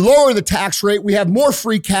 We lower the tax rate. We have more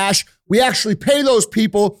free cash. We actually pay those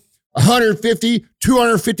people 150,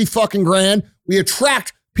 250 fucking grand. We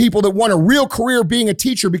attract people that want a real career being a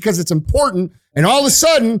teacher because it's important. And all of a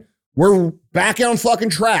sudden, we're back on fucking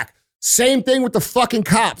track. Same thing with the fucking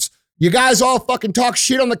cops. You guys all fucking talk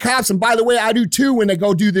shit on the cops. And by the way, I do too when they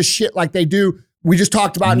go do this shit like they do. We just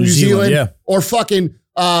talked about New Zealand yeah. Or fucking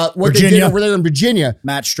what Virginia. they did over there in Virginia.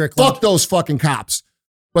 Matt Strickland. Fuck those fucking cops.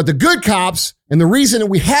 But the good cops, and the reason that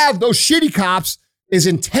we have those shitty cops is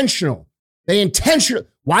intentional.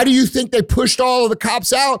 Why do you think they pushed all of the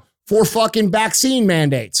cops out for fucking vaccine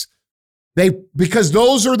mandates? Because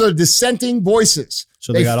those are the dissenting voices.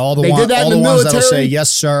 So they got all the ones that'll say, yes,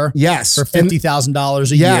 sir. Yes. For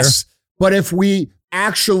 $50,000 a year. But if we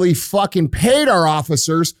actually fucking paid our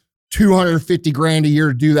officers $250 grand a year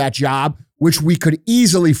to do that job, which we could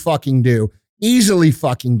easily fucking do,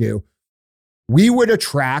 we would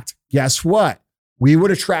attract, guess what? We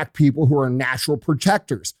would attract people who are natural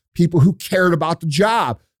protectors, people who cared about the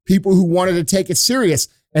job, people who wanted to take it serious.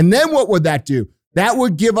 And then what would that do? That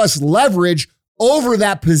would give us leverage over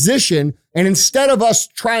that position. And instead of us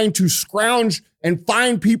trying to scrounge and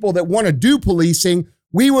find people that want to do policing,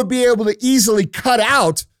 we would be able to easily cut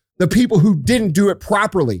out the people who didn't do it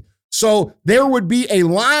properly. So there would be a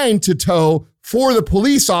line to toe for the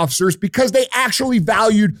police officers because they actually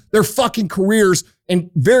valued their fucking careers and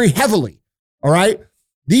very heavily. All right.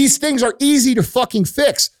 These things are easy to fucking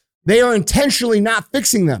fix. They are intentionally not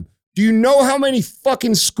fixing them. Do you know how many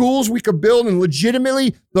fucking schools we could build in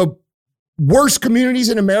legitimately the worst communities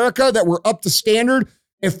in America that were up to standard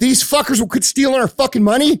if these fuckers could steal our fucking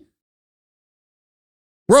money?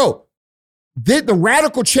 Bro, the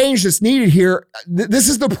radical change that's needed here, this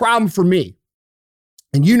is the problem for me.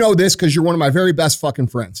 And you know this because you're one of my very best fucking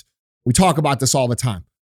friends. We talk about this all the time.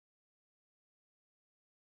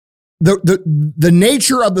 The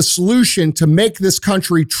nature of the solution to make this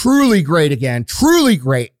country truly great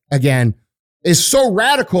again, is so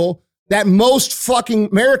radical that most fucking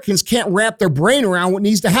Americans can't wrap their brain around what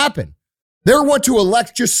needs to happen. They want to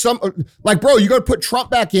elect just bro, you got to put Trump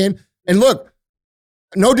back in. And look,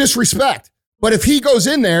 no disrespect, but if he goes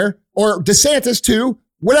in there, or DeSantis too,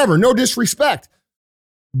 whatever, no disrespect,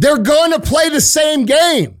 they're going to play the same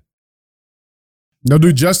game. They'll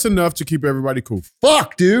do just enough to keep everybody cool.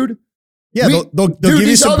 Fuck, dude. Yeah, they'll give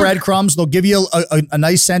you some breadcrumbs. They'll give you a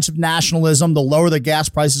nice sense of nationalism. They'll lower the gas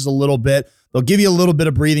prices a little bit. They'll give you a little bit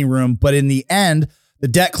of breathing room. But in the end, the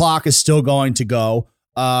debt clock is still going to go.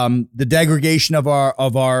 The degradation of our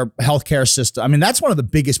healthcare system. I mean, that's one of the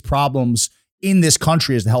biggest problems in this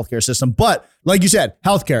country is the healthcare system. But like you said,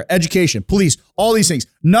 healthcare, education, police, all these things.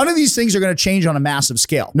 None of these things are going to change on a massive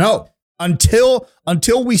scale. No. Until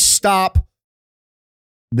we stop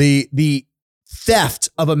the theft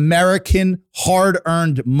of American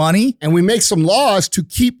hard-earned money. And we make some laws to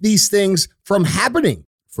keep these things from happening.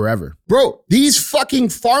 Forever. Bro, these fucking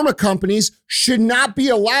pharma companies should not be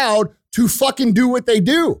allowed to fucking do what they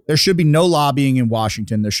do. There should be no lobbying in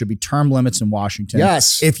Washington. There should be term limits in Washington.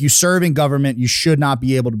 Yes. If you serve in government, you should not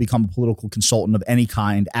be able to become a political consultant of any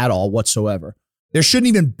kind at all whatsoever. There shouldn't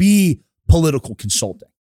even be political consulting.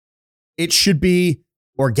 It should be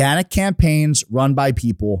organic campaigns run by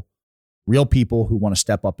people, real people who want to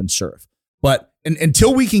step up and serve. But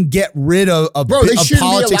until we can get rid of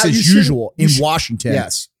politics as usual in Washington,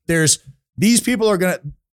 yes, these people are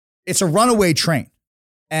it's a runaway train.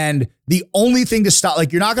 And the only thing to stop,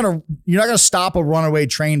 like, you're not gonna stop a runaway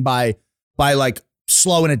train by like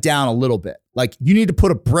slowing it down a little bit. Like, you need to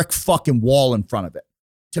put a brick fucking wall in front of it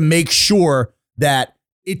to make sure that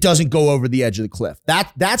it doesn't go over the edge of the cliff.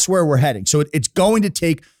 That's where we're heading. So it's going to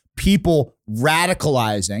take people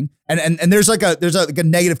radicalizing, and there's like a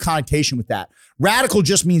negative connotation with that. Radical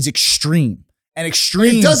just means extreme. And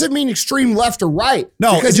extreme, it doesn't mean extreme left or right.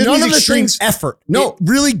 No, because it just none means of extreme effort. No,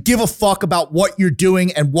 really give a fuck about what you're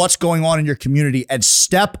doing and what's going on in your community, and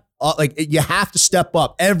step up. Like, you have to step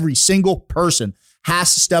up. Every single person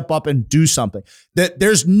has to step up and do something. That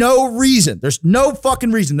there's no reason. There's no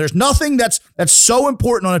fucking reason. There's nothing that's so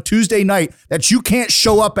important on a Tuesday night that you can't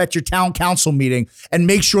show up at your town council meeting and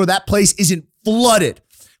make sure that place isn't flooded.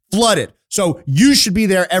 So you should be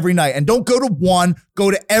there every night. And don't go to one,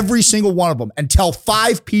 go to every single one of them and tell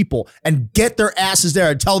 5 people and get their asses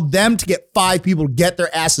there and tell them to get 5 people to get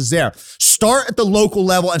their asses there. Start at the local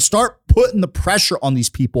level and start putting the pressure on these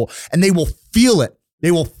people, and they will feel it.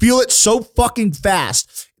 They will feel it so fucking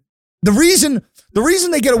fast. The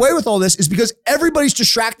reason they get away with all this is because everybody's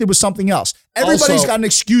distracted with something else. Everybody's got an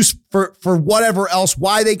excuse for whatever else,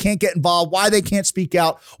 why they can't get involved, why they can't speak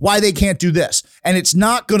out, why they can't do this. And it's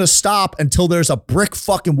not going to stop until there's a brick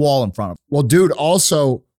fucking wall in front of them. Well, dude,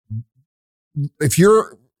 also, if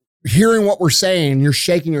you're hearing what we're saying, you're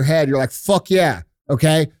shaking your head, you're like, fuck yeah,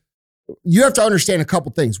 okay? You have to understand a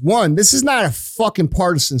couple things. One, this is not a fucking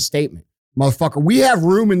partisan statement, motherfucker. We have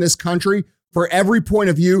room in this country for every point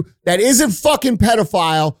of view that isn't fucking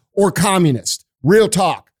pedophile or communist. Real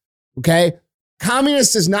talk, okay?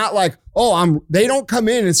 Communist is not like, they don't come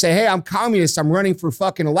in and say, hey, I'm communist, I'm running for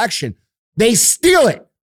fucking election. They steal it.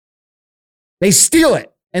 They steal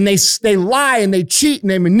it. And they lie and they cheat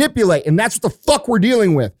and they manipulate. And that's what the fuck we're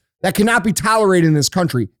dealing with. That cannot be tolerated in this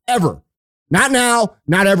country, ever. Not now,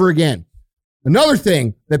 not ever again. Another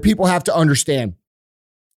thing that people have to understand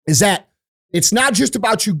is that it's not just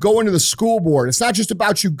about you going to the school board. It's not just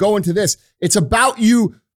about you going to this. It's about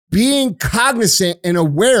you being cognizant and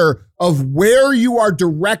aware of where you are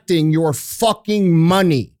directing your fucking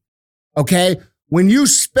money. Okay? When you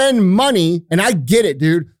spend money, and I get it,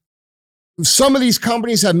 dude. Some of these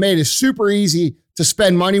companies have made it super easy to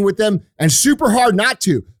spend money with them and super hard not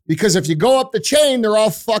to, because if you go up the chain, they're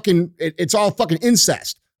all fucking, it's all fucking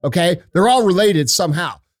incest. Okay? They're all related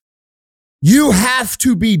somehow. You have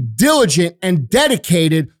to be diligent and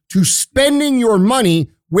dedicated to spending your money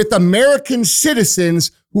with American citizens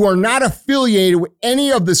who are not affiliated with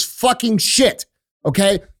any of this fucking shit.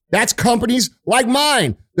 Okay? That's companies like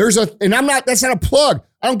mine. That's not a plug.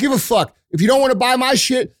 I don't give a fuck. If you don't want to buy my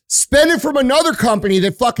shit, spend it from another company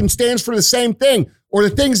that fucking stands for the same thing or the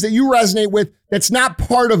things that you resonate with that's not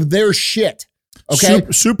part of their shit. Okay?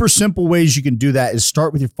 Super simple ways you can do that is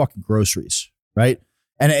start with your fucking groceries, right?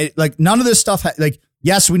 And none of this stuff,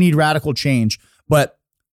 yes, we need radical change, but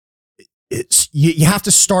you have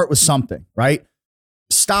to start with something, right?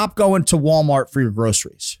 Stop going to Walmart for your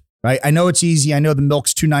groceries, right? I know it's easy. I know the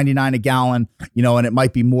milk's $2.99 a gallon, and it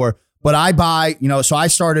might be more, but I buy, so I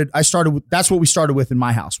started, that's what we started with in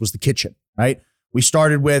my house was the kitchen, right? We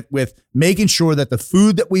started with making sure that the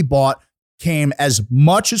food that we bought came as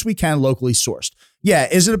much as we can locally sourced. Yeah.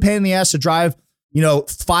 Is it a pain in the ass to drive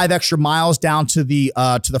 5 extra miles down to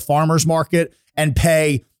the farmer's market and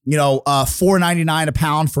pay, $4.99 a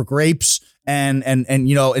pound for grapes and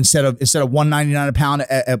instead of $1.99 a pound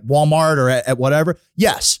at Walmart or at whatever?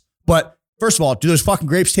 Yes. But first of all, do those fucking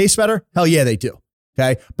grapes taste better? Hell yeah, they do.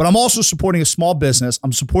 Okay. But I'm also supporting a small business.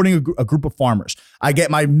 I'm supporting a group of farmers. I get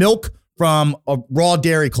my milk from a raw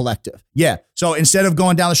dairy collective. Yeah. So instead of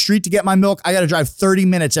going down the street to get my milk, I got to drive 30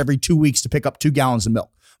 minutes every 2 weeks to pick up 2 gallons of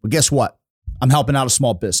milk. But guess what? I'm helping out a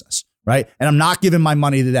small business, right? And I'm not giving my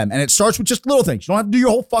money to them. And it starts with just little things. You don't have to do your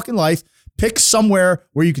whole fucking life. Pick somewhere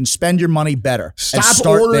where you can spend your money better. Stop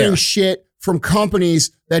ordering shit from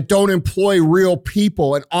companies that don't employ real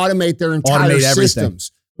people and automate their entire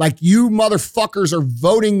systems. Like, you motherfuckers are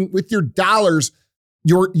voting with your dollars.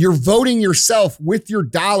 You're voting yourself with your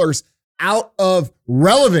dollars out of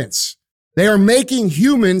relevance. They are making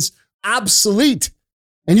humans obsolete.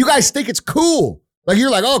 And you guys think it's cool. Like,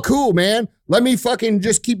 you're like, oh, cool, man. Let me fucking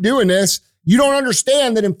just keep doing this. You don't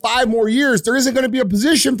understand that in 5 more years, there isn't going to be a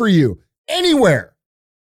position for you anywhere.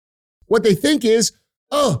 What they think is,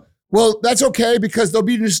 oh, well, that's okay because there'll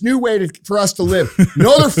be this new way for us to live.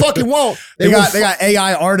 No, there fucking won't. They got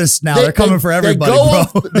AI artists now. They're coming for everybody, bro.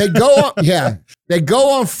 They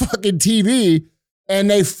go on fucking TV and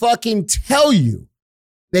they fucking tell you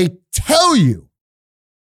that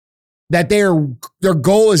their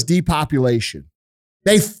goal is depopulation.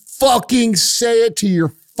 They fucking say it to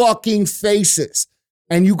your fucking faces.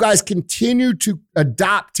 And you guys continue to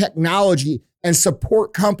adopt technology and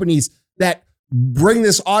support companies that bring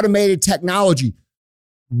this automated technology.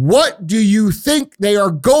 What do you think they are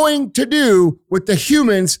going to do with the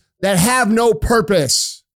humans that have no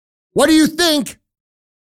purpose? What do you think?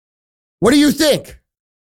 What do you think?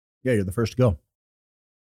 Yeah, you're the first to go.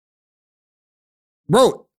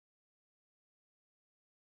 Bro,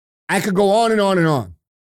 I could go on and on and on.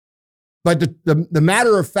 But the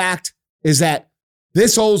matter of fact is that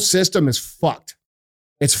this old system is fucked.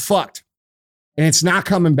 It's fucked. And it's not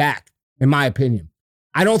coming back, in my opinion.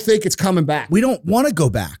 I don't think it's coming back. We don't want to go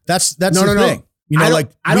back. That's the thing. You know,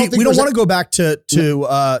 we don't want to go back to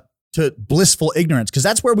to blissful ignorance, because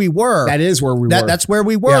that's where we were. That is where we were. That's where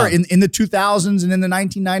we were Yeah. in the 2000s and in the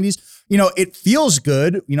 1990s. You know, it feels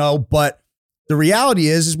good, you know, but the reality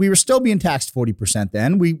is we were still being taxed 40%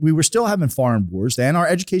 then. We were still having foreign wars then. Our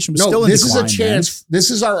education was still in this decline is a chance. then. This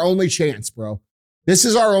is our only chance, bro. This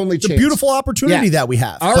is our only It's chance. a beautiful opportunity Yeah. that we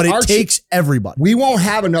have, Our- but it our takes everybody. We won't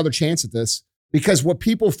have another chance at this, because what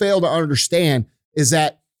people fail to understand is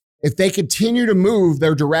that if they continue to move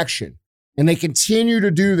their direction and they continue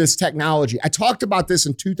to do this technology, I talked about this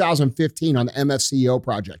in 2015 on the MFCEO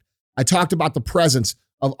project. I talked about the presence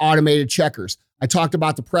of automated checkers. I talked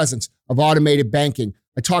about the presence of automated banking.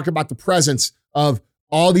 I talked about the presence of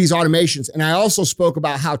all these automations. And I also spoke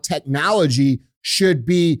about how technology should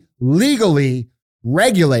be legally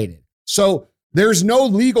regulated. So there's no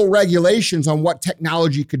legal regulations on what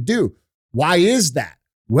technology could do. Why is that?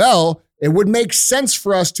 Well, it would make sense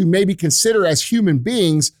for us to maybe consider as human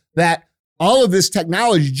beings that all of this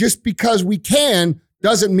technology, just because we can,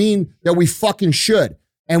 doesn't mean that we fucking should.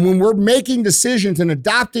 And when we're making decisions and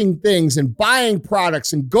adopting things and buying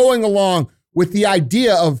products and going along with the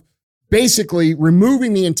idea of basically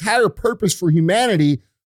removing the entire purpose for humanity,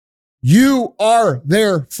 you are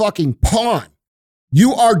their fucking pawn.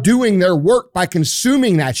 You are doing their work by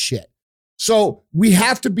consuming that shit. So we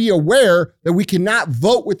have to be aware that we cannot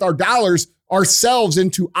vote with our dollars ourselves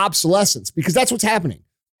into obsolescence, because that's what's happening.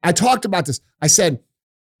 I talked about this. I said,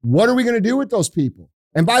 what are we going to do with those people?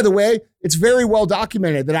 And by the way, it's very well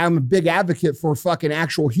documented that I'm a big advocate for fucking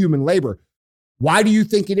actual human labor. Why do you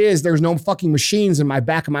think it is there's no fucking machines in my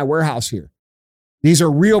back of my warehouse here? These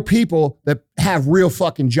are real people that have real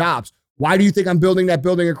fucking jobs. Why do you think I'm building that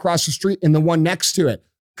building across the street and the one next to it?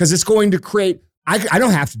 Because it's going to create, I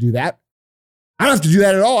don't have to do that. I don't have to do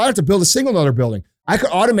that at all. I don't have to build a single other building. I could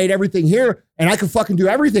automate everything here and I could fucking do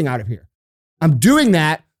everything out of here. I'm doing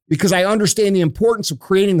that because I understand the importance of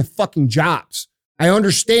creating the fucking jobs. I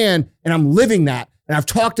understand, and I'm living that. And I've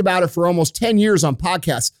talked about it for almost 10 years on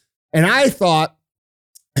podcasts. And I thought,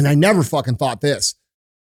 and I never fucking thought this,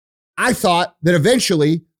 I thought that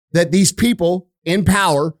eventually that these people in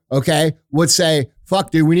power, okay, would say,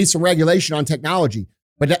 fuck, dude, we need some regulation on technology.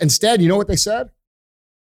 But instead, you know what they said?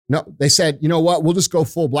 No, they said, you know what? We'll just go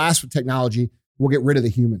full blast with technology. We'll get rid of the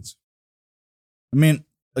humans. I mean,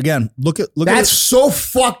 again, look at That's so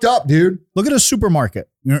fucked up, dude. Look at a supermarket.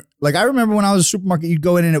 You know, like I remember when I was a supermarket, you'd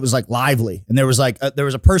go in and it was like lively, and there was like there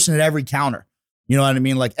was a person at every counter. You know what I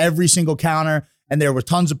mean? Like every single counter, and there were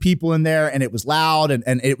tons of people in there, and it was loud, and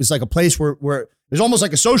it was like a place where it was almost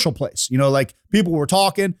like a social place. You know, like people were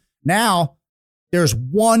talking. Now there's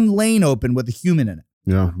one lane open with a human in it.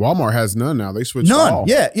 Yeah, Walmart has none now. They switched None. all.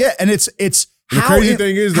 Yeah, and it's And the crazy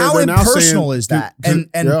thing is how they're now impersonal saying is that? to-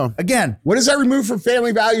 And yeah. again, What does that remove from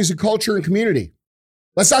family values and culture and community?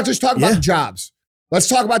 Let's not just talk about Yeah. the jobs. Let's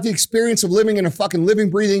talk about the experience of living in a fucking living,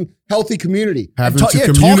 breathing, healthy community. having Ta- to yeah,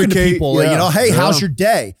 communicate. talking to people, like, you know, hey, yeah. how's your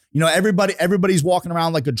day? You know, everybody's walking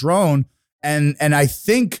around like a drone, and I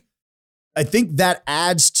think that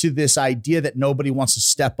adds to this idea that nobody wants to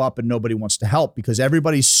step up and nobody wants to help, because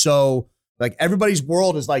everybody's so like everybody's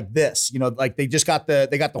world is like this, you know, like they got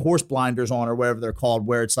the horse blinders on or whatever they're called,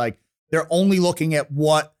 where it's like they're only looking at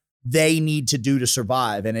what they need to do to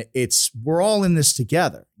survive, and it's we're all in this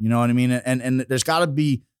together, you know what I mean? And there's got to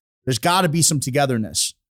be some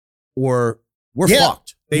togetherness, or we're Yeah.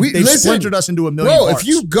 fucked. They've Listen, splintered us into a million Bro, parts. if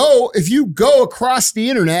you go across the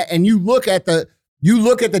internet and you look at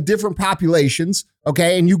the different populations,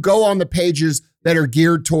 okay, and you go on the pages that are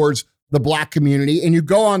geared towards the Black community, and you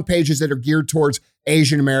go on pages that are geared towards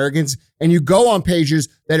Asian Americans, and you go on pages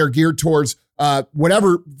that are geared towards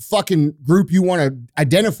whatever fucking group you want to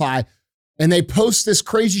identify, and they post this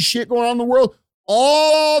crazy shit going on in the world,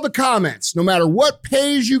 all the comments, no matter what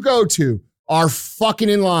page you go to, are fucking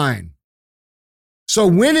in line. So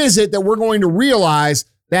when is it that we're going to realize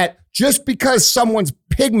that just because someone's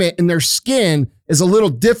pigment in their skin is a little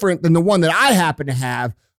different than the one that I happen to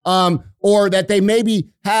have, or that they maybe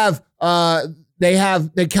have,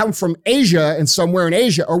 they come from Asia and somewhere in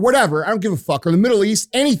Asia or whatever, I don't give a fuck, or the Middle East,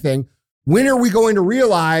 anything. When are we going to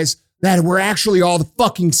realize that we're actually all the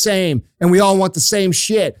fucking same, and we all want the same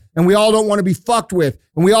shit, and we all don't want to be fucked with,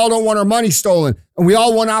 and we all don't want our money stolen, and we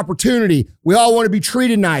all want opportunity, we all want to be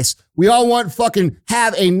treated nice, we all want fucking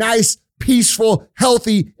have a nice, peaceful,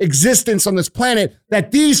 healthy existence on this planet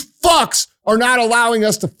that these fucks are not allowing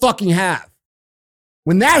us to fucking have.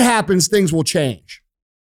 When that happens, things will change.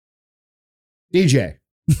 DJ,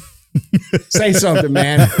 say something,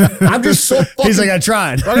 man. I'm just so fucking... He's like, I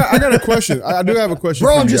tried. I got a question. I do have a question.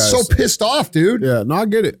 Bro, for I'm you just guys. so pissed off, dude. Yeah, no, I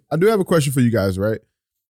get it. I do have a question for you guys, right?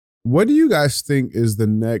 What do you guys think is the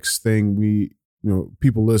next thing we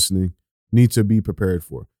people listening need to be prepared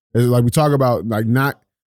for. It's like we talk about, like not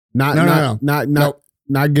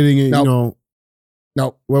getting it. No.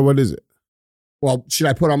 Well, what is it? Well, should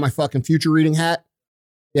I put on my fucking future reading hat?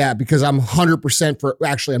 Yeah, because I'm 100% for.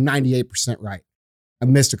 Actually, I'm 98% right. I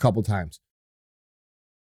missed a couple times.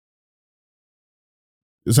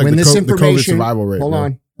 It's like when the this COVID information, survival rate. Hold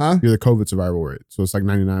on, huh? You're the COVID survival rate, so it's like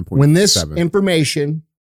 99.7. When this information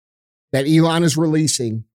that Elon is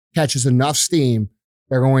releasing catches enough steam,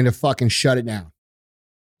 they're going to fucking shut it down.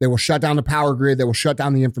 They will shut down the power grid. They will shut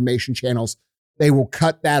down the information channels. They will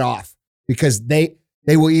cut that off because they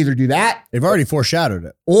will either do that. They've already foreshadowed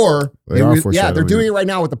it. Or they're doing it right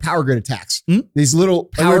now with the power grid attacks. These little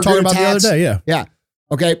we power were talking grid about attacks. the other day, Yeah.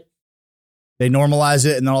 Okay. They normalize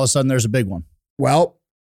it, and then all of a sudden there's a big one. Well,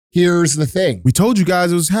 here's the thing. We told you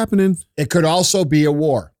guys it was happening. It could also be a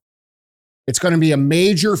war. It's going to be a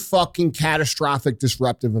major fucking catastrophic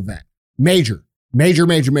disruptive event. Major.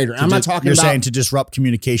 I'm not talking You're about. saying to disrupt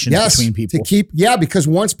communications between people. Because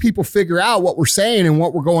once people figure out what we're saying and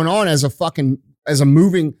what we're going on as a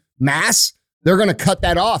moving mass, they're going to cut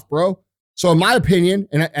that off, bro. So in my opinion,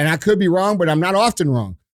 and I could be wrong, but I'm not often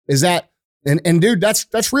wrong, is that, and dude,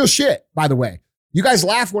 that's real shit, by the way. You guys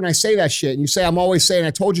laugh when I say that shit and you say, I'm always saying,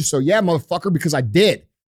 I told you so. Yeah, motherfucker, because I did.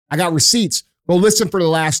 I got receipts. Go listen for the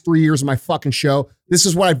last 3 years of my fucking show. This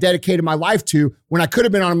is what I've dedicated my life to when I could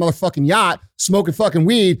have been on a motherfucking yacht, smoking fucking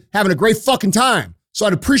weed, having a great fucking time. So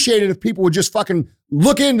I'd appreciate it if people would just fucking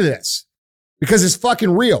look into this because it's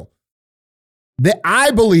fucking real.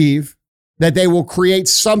 I believe that they will create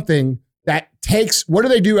something that takes, what do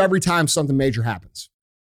they do every time something major happens?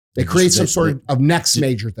 They create some sort of next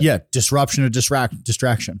major thing. Yeah, disruption or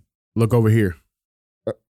distraction. Look over here.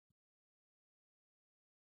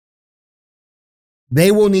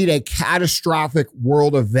 They will need a catastrophic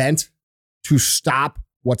world event to stop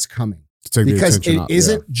what's coming. Because it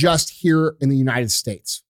isn't just here in the United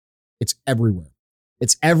States. It's everywhere.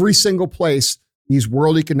 It's every single place these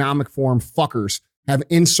World Economic Forum fuckers have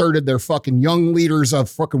inserted their fucking young leaders of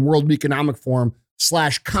fucking World Economic Forum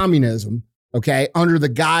 / communism, okay, under the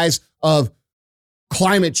guise of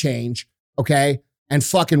climate change, okay, and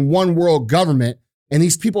fucking one world government. And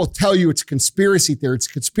these people tell you it's a conspiracy theory. It's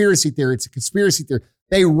a conspiracy theory. It's a conspiracy theory.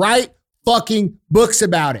 They write fucking books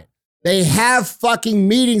about it. They have fucking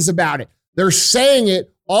meetings about it. They're saying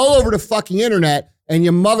it all over the fucking internet, and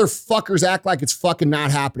you motherfuckers act like it's fucking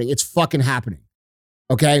not happening. It's fucking happening.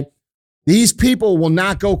 Okay? These people will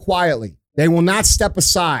not go quietly. They will not step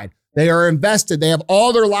aside. They are invested. They have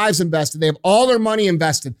all their lives invested. They have all their money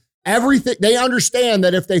invested. Everything. They understand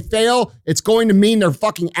that if they fail, it's going to mean they're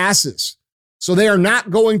fucking asses. So they are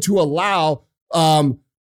not going to allow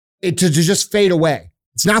it to just fade away.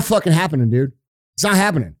 It's not fucking happening, dude. It's not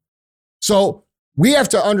happening. So we have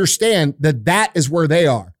to understand that is where they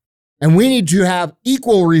are. And we need to have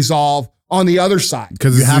equal resolve on the other side.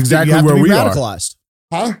 Because it's exactly where we are.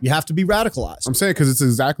 Huh? You have to be radicalized. I'm saying because it's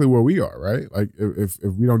exactly where we are, right? Like if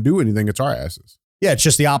we don't do anything, it's our asses. Yeah, it's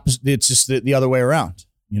just the opposite. It's just the other way around,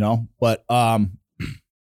 But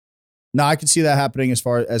no, I can see that happening as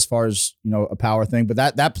far as a power thing.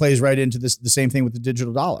 But that plays right into the same thing with the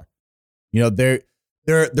digital dollar.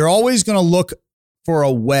 They're always going to look for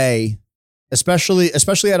a way, especially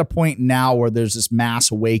at a point now where there's this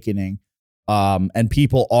mass awakening, and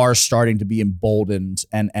people are starting to be emboldened,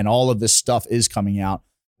 and all of this stuff is coming out.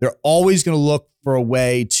 They're always going to look for a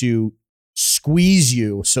way to squeeze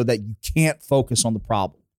you so that you can't focus on the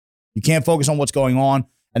problem. You can't focus on what's going on,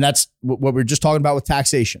 and that's what we were just talking about with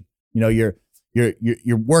taxation. You're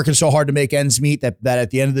working so hard to make ends meet that at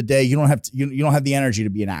the end of the day you don't have the energy to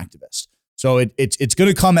be an activist. So it's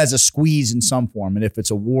going to come as a squeeze in some form. And if it's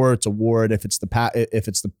a war, it's a war. And if it's the power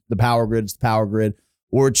grid, it's the power grid,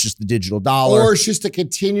 or it's just the digital dollar, or it's just a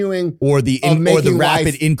continuing or the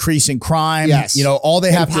rapid increase in crime. Yes, all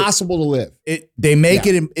they have impossible to live. They make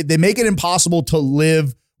it impossible to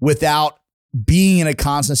live without being in a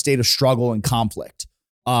constant state of struggle and conflict.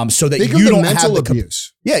 So that you don't have the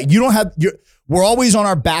abuse. We're always on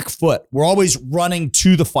our back foot. We're always running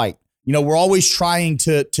to the fight. We're always trying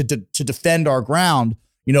to defend our ground.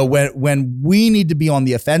 When we need to be on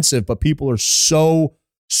the offensive, but people are so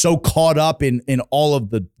caught up in all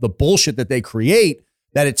of the bullshit that they create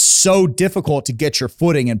that it's so difficult to get your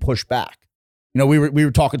footing and push back. We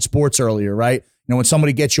were talking sports earlier, right? When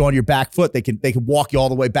somebody gets you on your back foot, they can walk you all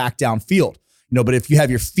the way back downfield. But if you have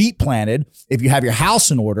your feet planted, if you have your house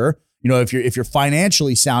in order, if you're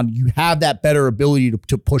financially sound, you have that better ability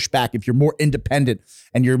to push back. If you're more independent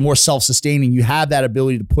and you're more self-sustaining, you have that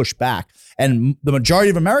ability to push back. And the majority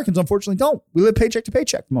of Americans, unfortunately, don't. We live paycheck to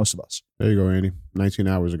paycheck, most of us. There you go, Andy. 19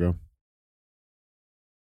 hours ago.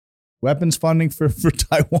 Weapons funding for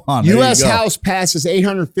Taiwan. U.S. House passes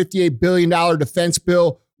 $858 billion defense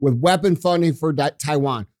bill with weapon funding for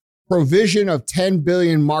Taiwan. Provision of $10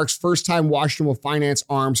 billion marks first time Washington will finance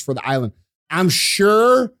arms for the island. I'm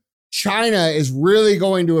sure China is really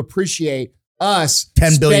going to appreciate us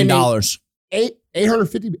 $10 billion.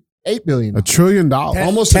 $858 billion. $1 trillion.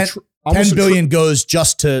 Almost $10 billion goes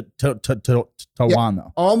just to Taiwan,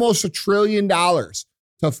 though. Almost $1 trillion.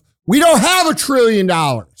 We don't have $1 trillion.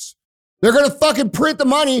 They're going to fucking print the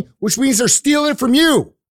money, which means they're stealing it from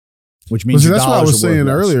you. Which means that's what I was saying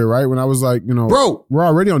earlier, right? When I was like, bro, we're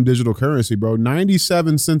already on digital currency, bro.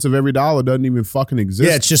 97 cents of every dollar doesn't even fucking exist.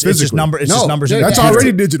 Yeah, it's just numbers. That's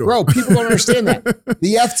already digital. Bro, people don't understand that.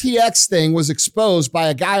 The FTX thing was exposed by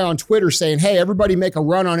a guy on Twitter saying, hey, everybody make a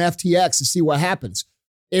run on FTX to see what happens.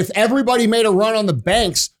 If everybody made a run on the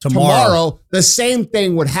banks tomorrow, the same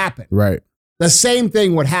thing would happen. Right. The same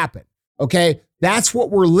thing would happen. Okay? That's what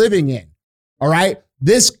we're living in. All right?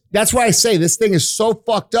 That's why I say this thing is so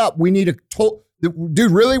fucked up. We need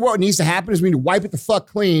dude, really what needs to happen is we need to wipe it the fuck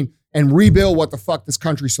clean and rebuild what the fuck this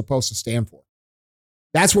country's supposed to stand for.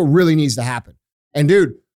 That's what really needs to happen. And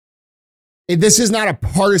dude, this is not a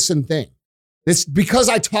partisan thing. This, because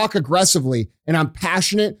I talk aggressively and I'm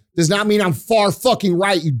passionate, does not mean I'm far fucking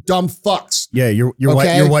right, you dumb fucks. Yeah, your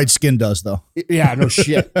white skin does though. Yeah, no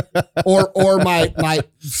shit. or my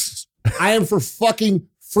I am for fucking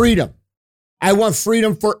freedom. I want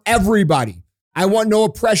freedom for everybody. I want no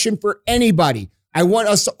oppression for anybody. I want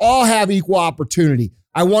us to all have equal opportunity.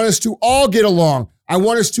 I want us to all get along. I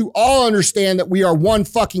want us to all understand that we are one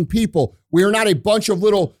fucking people. We are not a bunch of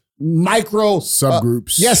little micro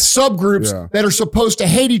subgroups. Subgroups that are supposed to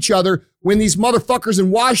hate each other when these motherfuckers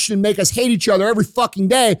in Washington make us hate each other every fucking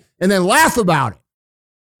day and then laugh about it.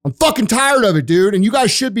 I'm fucking tired of it, dude. And you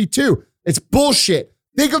guys should be too. It's bullshit.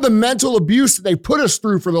 Think of the mental abuse that they put us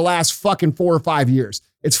through for the last fucking 4 or 5 years.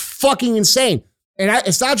 It's fucking insane. And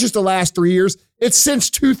it's not just the last 3 years. It's since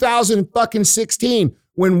 2016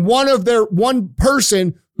 when one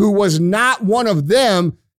person who was not one of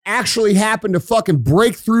them actually happened to fucking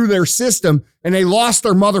break through their system and they lost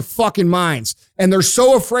their motherfucking minds. And they're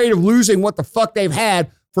so afraid of losing what the fuck they've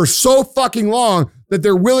had for so fucking long that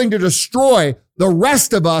they're willing to destroy the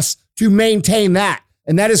rest of us to maintain that.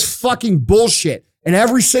 And that is fucking bullshit. And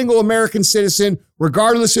every single American citizen,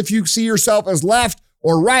 regardless if you see yourself as left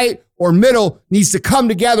or right or middle, needs to come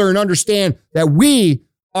together and understand that we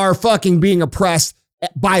are fucking being oppressed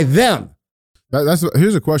by them.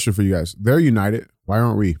 Here's a question for you guys. They're united. Why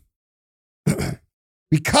aren't we?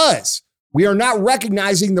 Because we are not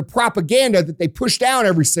recognizing the propaganda that they push down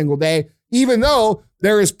every single day, even though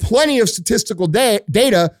there is plenty of statistical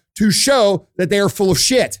data to show that they are full of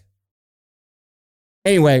shit.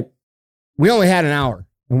 Anyway, we only had an hour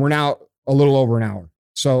and we're now a little over an hour.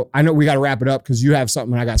 So I know we got to wrap it up because you have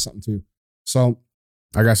something and I got something too. So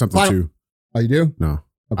I got something too. Oh, you do? No.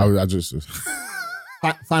 Okay. I just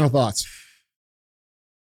final thoughts.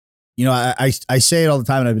 You know, I say it all the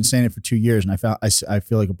time and I've been saying it for 2 years and I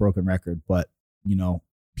feel like a broken record, but you know,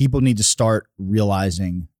 people need to start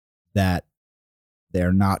realizing that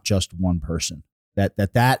they're not just one person.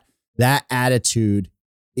 That attitude,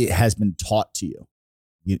 it has been taught to you.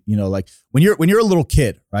 You know, like when you're a little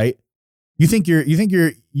kid, right? You think you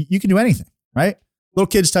can do anything, right? Little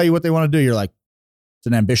kids tell you what they want to do. You're like, it's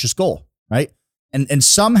an ambitious goal, right? And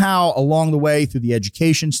somehow along the way through the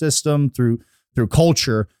education system, through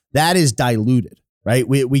culture, that is diluted, right?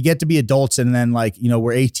 We get to be adults and then like, you know,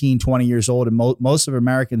 we're 18, 20 years old and most of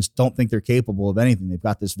Americans don't think they're capable of anything. They've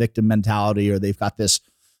got this victim mentality or they've got this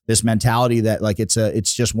mentality that like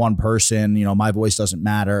it's just one person, you know, my voice doesn't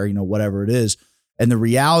matter, you know, whatever it is. And the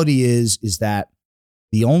reality is that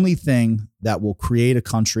the only thing that will create a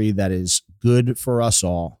country that is good for us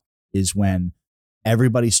all is when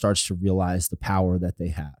everybody starts to realize the power that they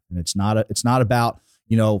have. And it's not about,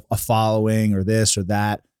 you know, a following or this or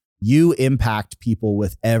that. You impact people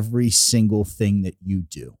with every single thing that you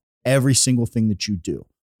do,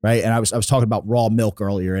 right? And I was talking about raw milk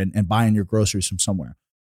earlier and buying your groceries from somewhere.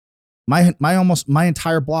 My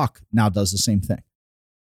entire block now does the same thing.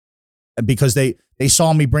 Because they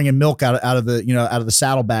saw me bringing milk out of the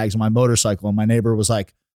saddlebags on my motorcycle, and my neighbor was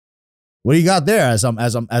like, "What do you got there?" As I'm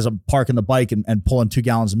parking the bike and pulling 2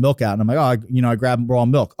 gallons of milk out, and I'm like, "Oh, I grabbed raw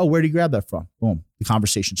milk." "Oh, where do you grab that from?" Boom, the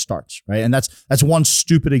conversation starts, right? And that's one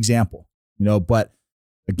stupid example, you know. But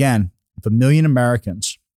again, if 1 million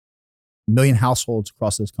Americans, 1 million households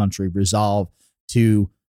across this country resolve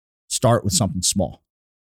to start with something small,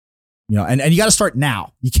 you know, and you got to start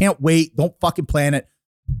now. You can't wait. Don't fucking plan it.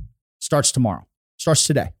 Starts tomorrow, starts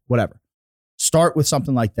today, whatever. Start with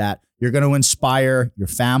something like that. You're going to inspire your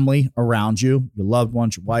family around you, your loved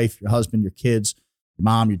ones, your wife, your husband, your kids, your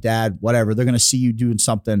mom, your dad, whatever. They're going to see you doing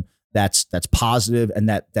something that's positive and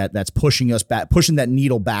that's pushing us back, pushing that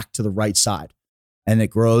needle back to the right side. And it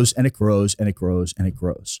grows and it grows and it grows and it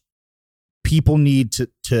grows. People need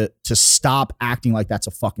to stop acting like that's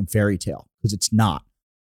a fucking fairy tale, because it's not.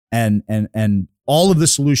 And all of the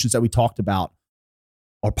solutions that we talked about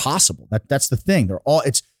are possible. That's the thing.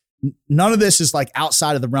 None of this is like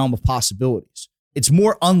outside of the realm of possibilities. It's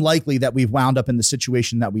more unlikely that we've wound up in the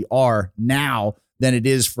situation that we are now than it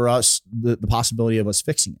is for us, the possibility of us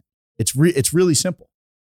fixing it. It's really simple.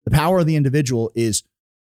 The power of the individual is,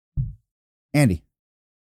 Andy,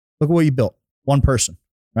 look at what you built. One person,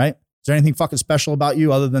 right? Is there anything fucking special about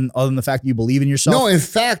you other than the fact that you believe in yourself? No, in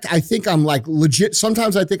fact, I think I'm like legit.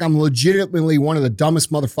 Sometimes I think I'm legitimately one of the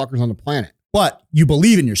dumbest motherfuckers on the planet. But you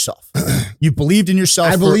believe in yourself. You've believed in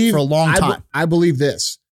yourself for a long time. I believe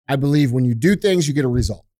this. I believe when you do things, you get a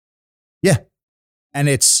result. Yeah. And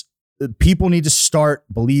people need to start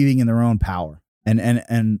believing in their own power.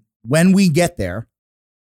 And when we get there,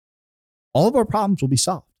 all of our problems will be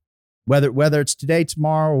solved. Whether it's today,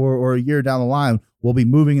 tomorrow, or a year down the line, we'll be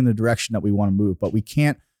moving in the direction that we want to move. But we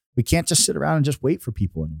can't just sit around and just wait for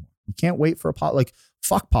people anymore. You can't wait for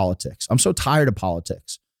fuck politics. I'm so tired of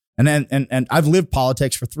politics. And I've lived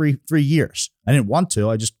politics for three years. I didn't want to.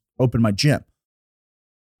 I just opened my gym.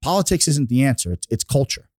 Politics isn't the answer. It's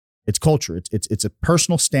culture. It's culture. It's a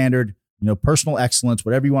personal standard, personal excellence,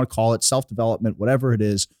 whatever you want to call it, self-development, whatever it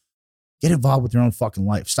is. Get involved with your own fucking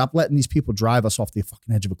life. Stop letting these people drive us off the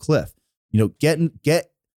fucking edge of a cliff.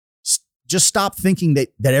 Just stop thinking that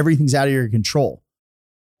everything's out of your control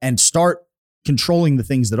and start controlling the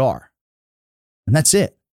things that are. And that's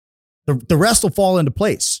it. The rest will fall into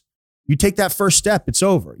place. You take that first step, it's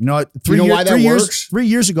over. Why that works? 3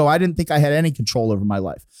 years ago, I didn't think I had any control over my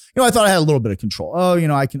life. I thought I had a little bit of control. Oh,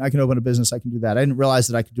 I can open a business. I can do that. I didn't realize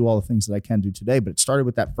that I could do all the things that I can do today, but it started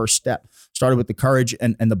with that first step. Started with the courage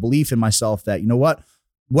and the belief in myself that,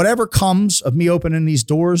 whatever comes of me opening these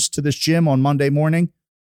doors to this gym on Monday morning,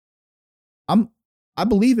 I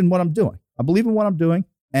believe in what I'm doing. I believe in what I'm doing,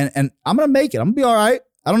 and I'm going to make it. I'm going to be all right.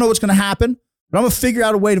 I don't know what's going to happen, but I'm going to figure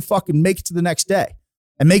out a way to fucking make it to the next day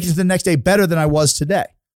and make it to the next day better than I was today.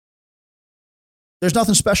 There's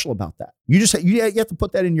nothing special about that. You have to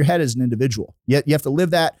put that in your head as an individual. You have to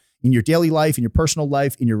live that in your daily life, in your personal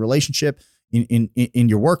life, in your relationship, in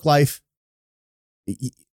your work life.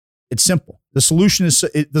 It's simple. The solution is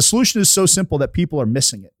so simple that people are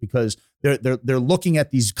missing it because they're looking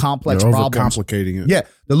at these complex problems. They're overcomplicating it. Yeah,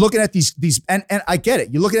 they're looking at these and I get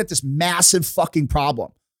it. You're looking at this massive fucking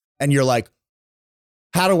problem, and you're like,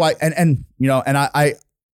 how do I? And I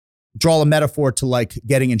draw a metaphor to like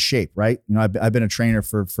getting in shape, right? I've been a trainer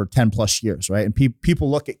for 10 plus years, right? And people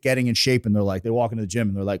look at getting in shape and they're like, they walk into the gym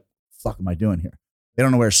and they're like, fuck am I doing here? They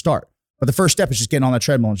don't know where to start. But the first step is just getting on that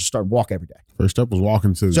treadmill and just start and walk every day. First step was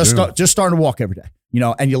walking to the gym. Just starting to walk every day,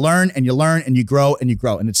 and you learn and you learn and you grow and you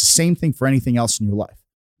grow. And it's the same thing for anything else in your life.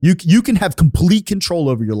 You can have complete control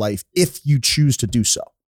over your life if you choose to do so.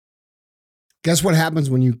 Guess what happens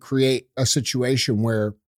when you create a situation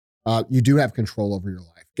where you do have control over your life?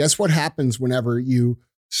 Guess what happens whenever you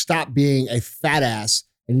stop being a fat ass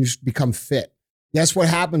and you become fit? Guess what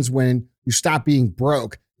happens when you stop being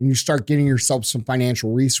broke and you start getting yourself some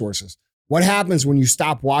financial resources? What happens when you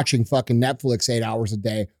stop watching fucking Netflix 8 hours a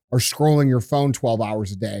day or scrolling your phone 12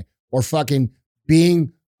 hours a day or fucking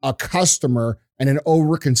being a customer and an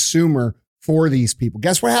overconsumer for these people?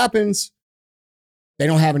 Guess what happens? They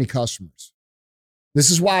don't have any customers. This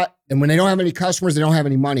is why, and when they don't have any customers, they don't have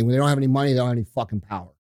any money. When they don't have any money, they don't have any fucking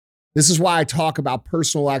power. This is why I talk about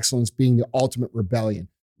personal excellence being the ultimate rebellion,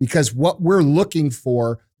 because what we're looking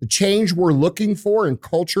for, the change we're looking for in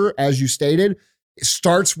culture, as you stated, it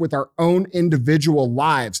starts with our own individual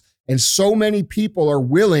lives. And so many people are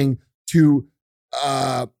willing to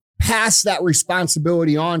pass that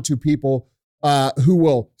responsibility on to people who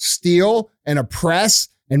will steal and oppress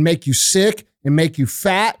and make you sick and make you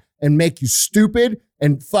fat and make you stupid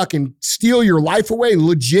and fucking steal your life away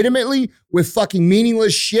legitimately with fucking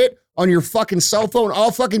meaningless shit on your fucking cell phone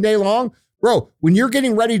all fucking day long. Bro, when you're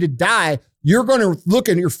getting ready to die, you're going to look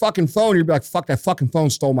at your fucking phone and you'll be like, fuck, that fucking phone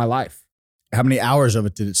stole my life. How many hours of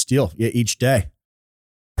it did it steal each day?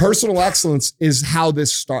 Personal excellence is how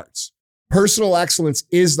this starts. Personal excellence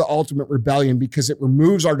is the ultimate rebellion because it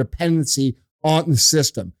removes our dependency on the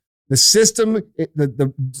system. The system,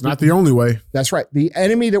 it's not the only way. That's right. The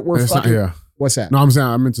enemy that we're fucking... Not, yeah. What's that? No,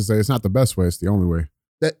 I meant to say it's not the best way. It's the only way.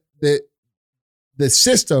 The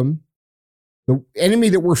system, the enemy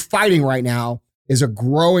that we're fighting right now is a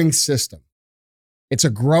growing system. It's a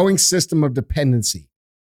growing system of dependency.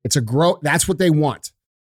 That's what they want.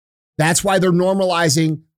 That's why they're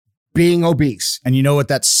normalizing being obese. And you know what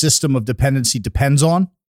that system of dependency depends on?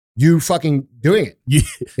 You fucking doing it.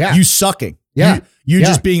 You sucking. Yeah. You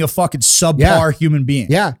just being a fucking subpar human being.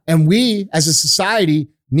 Yeah. And we as a society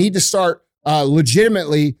need to start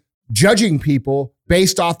legitimately judging people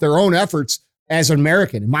based off their own efforts as an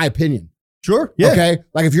American, in my opinion. Sure. Yeah. Okay.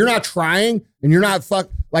 Like if you're not trying and you're not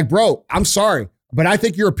like, bro, I'm sorry, but I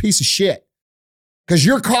think you're a piece of shit because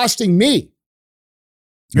you're costing me.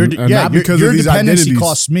 Your dependency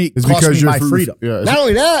costs me my freedom. Yeah, not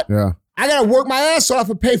only that, yeah. I got to work my ass off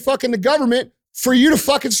and pay fucking the government for you to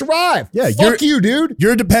fucking survive. Yeah. Fuck you, dude.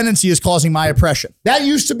 Your dependency is causing my oppression. That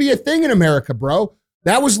used to be a thing in America, bro.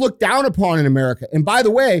 That was looked down upon in America. And by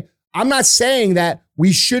the way, I'm not saying that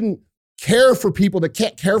we shouldn't care for people that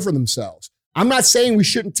can't care for themselves. I'm not saying we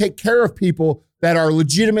shouldn't take care of people that are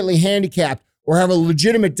legitimately handicapped or have a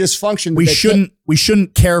legitimate dysfunction. We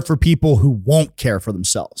shouldn't care for people who won't care for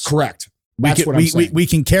themselves. Correct. That's what I'm saying. We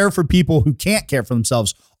can care for people who can't care for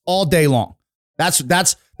themselves all day long. That's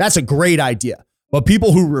a great idea. But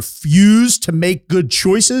people who refuse to make good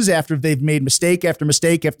choices after they've made mistake after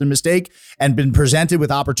mistake after mistake and been presented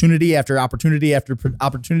with opportunity after opportunity after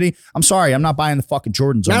opportunity, I'm sorry, I'm not buying the fucking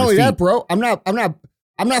Jordans. Not only that, bro, I'm not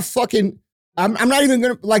even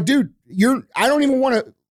gonna like, dude, I don't even want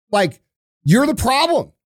to, like, you're the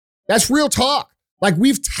problem. That's real talk. Like,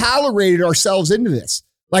 we've tolerated ourselves into this.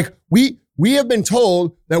 Like, we have been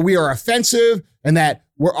told that we are offensive and that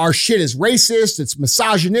our shit is racist, it's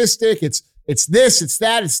misogynistic, it's this, it's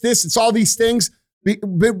that, it's this, it's all these things. But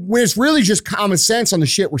when it's really just common sense on the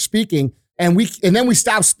shit we're speaking, and then we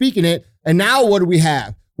stop speaking it, and now what do we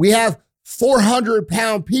have? We have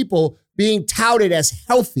 400-pound people being touted as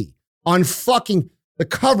healthy on fucking the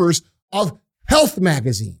covers of health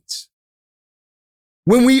magazines.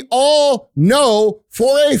 When we all know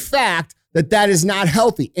for a fact that is not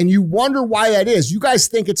healthy. And you wonder why that is. You guys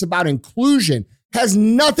think it's about inclusion. Has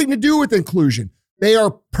nothing to do with inclusion. They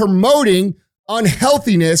are promoting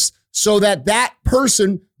unhealthiness so that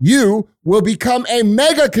person, you, will become a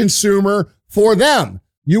mega consumer for them.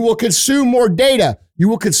 You will consume more data. You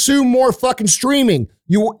will consume more fucking streaming.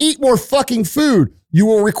 You will eat more fucking food. You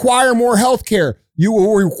will require more healthcare. You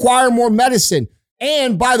will require more medicine.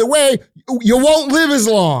 And by the way, you won't live as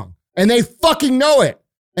long. And they fucking know it.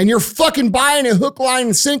 And you're fucking buying a hook, line,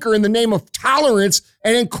 and sinker in the name of tolerance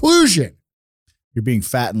and inclusion. You're being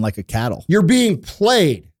fattened like a cattle. You're being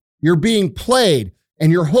played. You're being played.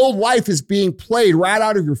 And your whole life is being played right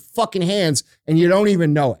out of your fucking hands, and you don't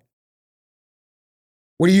even know it.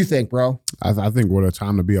 What do you think, bro? I think what a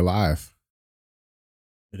time to be alive.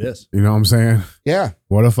 It is. You know what I'm saying? Yeah.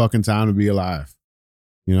 What a fucking time to be alive.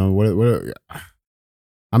 You know,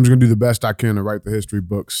 I'm just going to do the best I can to write the history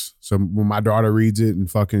books. So when my daughter reads it in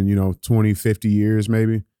fucking, 20, 50 years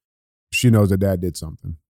maybe, she knows that dad did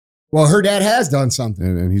something. Well, her dad has done something.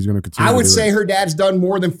 And he's going to continue. I would say her dad's done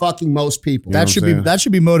more than fucking most people. That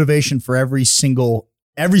should be motivation for every single,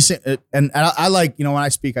 and I like, when I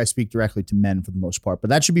speak directly to men for the most part, but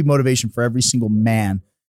that should be motivation for every single man.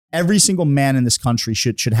 Every single man in this country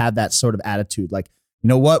should have that sort of attitude. Like, you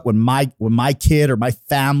know what? When my kid or my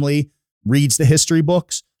family reads the history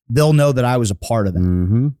books, they'll know that I was a part of that.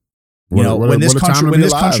 Mm-hmm. When this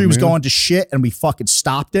country was going to shit and we fucking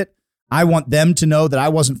stopped it, I want them to know that I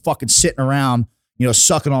wasn't fucking sitting around,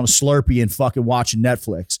 sucking on a Slurpee and fucking watching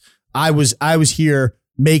Netflix. I was here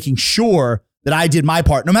making sure that I did my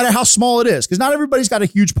part, no matter how small it is, because not everybody's got a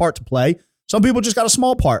huge part to play. Some people just got a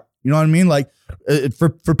small part. You know what I mean? Like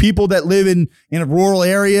for people that live in a rural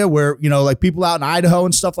area where, like people out in Idaho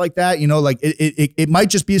and stuff like that, like it might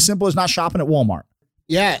just be as simple as not shopping at Walmart.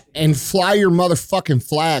 Yeah. And fly your motherfucking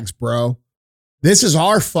flags, bro. This is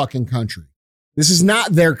our fucking country. This is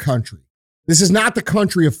not their country. This is not the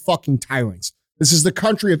country of fucking tyrants. This is the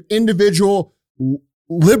country of individual,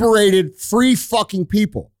 liberated, free fucking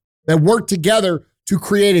people that work together to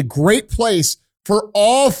create a great place for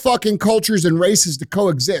all fucking cultures and races to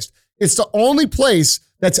coexist. It's the only place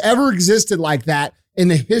that's ever existed like that in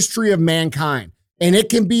the history of mankind. And it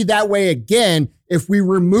can be that way again if we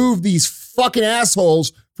remove these fucking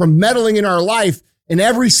assholes from meddling in our life in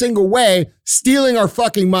every single way, stealing our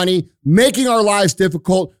fucking money, making our lives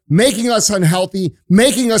difficult, making us unhealthy,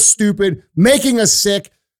 making us stupid, making us sick.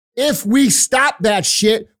 If we stop that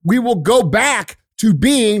shit, we will go back to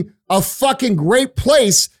being a fucking great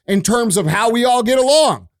place in terms of how we all get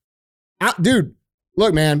along. Dude,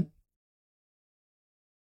 look, man,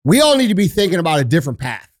 we all need to be thinking about a different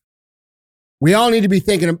path. We all need to be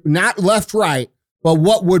thinking of not left, right, but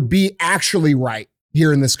what would be actually right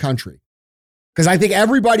here in this country. Because I think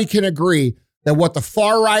everybody can agree that what the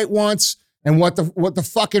far right wants and what the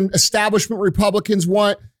fucking establishment Republicans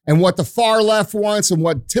want and what the far left wants and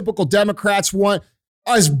what typical Democrats want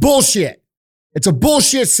is bullshit. It's a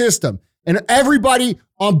bullshit system. And everybody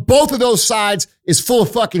on both of those sides is full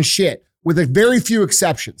of fucking shit with a very few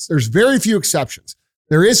exceptions. There's very few exceptions.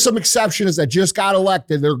 There is some exceptions that just got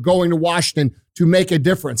elected. They're going to Washington to make a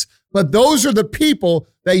difference. But those are the people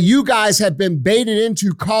that you guys have been baited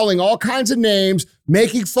into calling all kinds of names,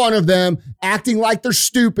 making fun of them, acting like they're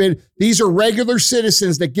stupid. These are regular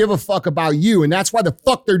citizens that give a fuck about you. And that's why the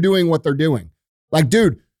fuck they're doing what they're doing. Like,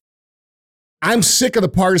 dude, I'm sick of the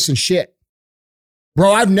partisan shit.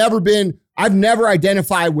 Bro, I've never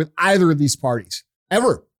identified with either of these parties.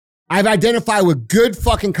 Ever. I've identified with good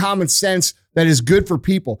fucking common sense that is good for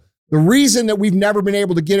people. The reason that we've never been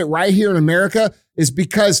able to get it right here in America is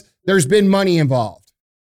because there's been money involved.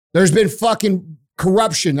 There's been fucking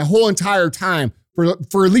corruption the whole entire time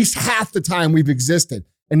for at least half the time we've existed.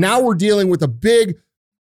 And now we're dealing with a big,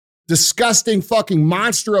 disgusting fucking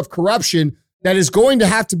monster of corruption that is going to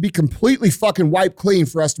have to be completely fucking wiped clean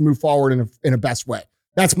for us to move forward in a best way.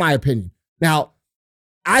 That's my opinion. Now,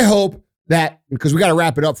 I hope that, because we got to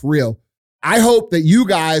wrap it up for real, I hope that you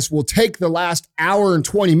guys will take the last hour and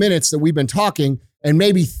 20 minutes that we've been talking and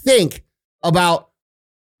maybe think about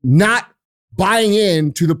not buying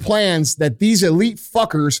into the plans that these elite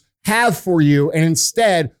fuckers have for you, and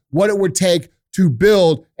instead what it would take to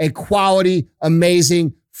build a quality,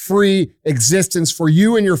 amazing, free existence for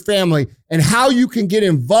you and your family, and how you can get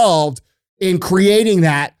involved in creating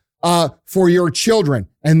that for your children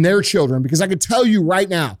and their children. Because I can tell you right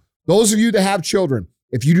now, those of you that have children,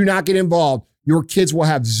 if you do not get involved, your kids will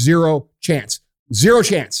have zero chance. Zero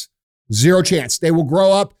chance. Zero chance. They will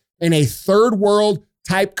grow up in a third world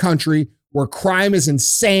type country where crime is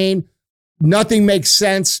insane. Nothing makes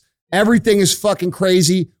sense. Everything is fucking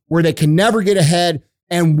crazy, where they can never get ahead.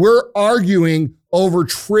 And we're arguing over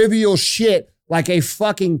trivial shit like a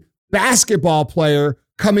fucking basketball player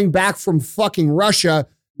coming back from fucking Russia,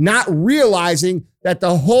 not realizing that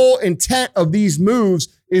the whole intent of these moves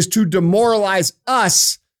is to demoralize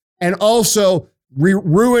us and also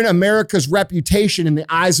ruin America's reputation in the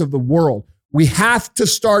eyes of the world. We have to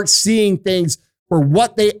start seeing things for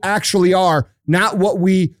what they actually are, not what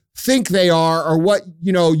we think they are or what,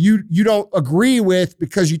 you don't agree with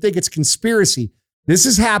because you think it's conspiracy. This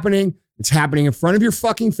is happening. It's happening in front of your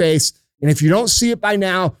fucking face. And if you don't see it by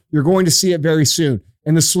now, you're going to see it very soon.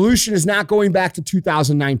 And the solution is not going back to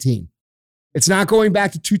 2019. It's not going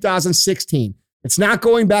back to 2016. It's not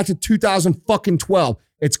going back to 2012.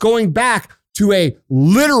 It's going back to a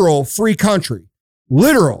literal free country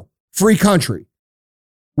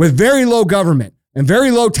with very low government and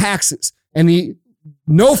very low taxes and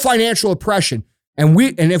no financial oppression. And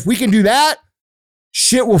if we can do that,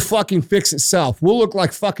 shit will fucking fix itself. We'll look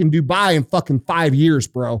like fucking Dubai in fucking 5 years,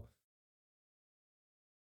 bro.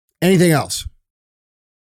 Anything else?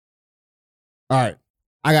 All right.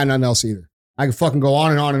 I got nothing else either. I could fucking go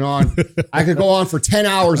on and on and on. I could go on for 10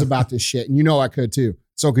 hours about this shit. And I could too.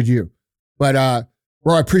 So could you. But,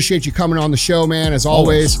 bro, I appreciate you coming on the show, man. As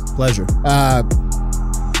always. Pleasure.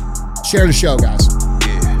 Share the show, guys.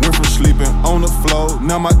 Yeah. Went from sleeping on the floor.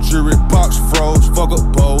 Now my jewelry box froze. Fuck a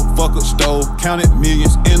bowl, fuck a stove. Counted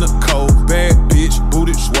millions in a cold. Bad bitch,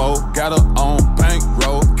 booted swole. Got her on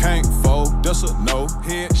bankroll. Can't fold. That's a no.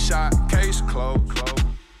 Headshot, case closed.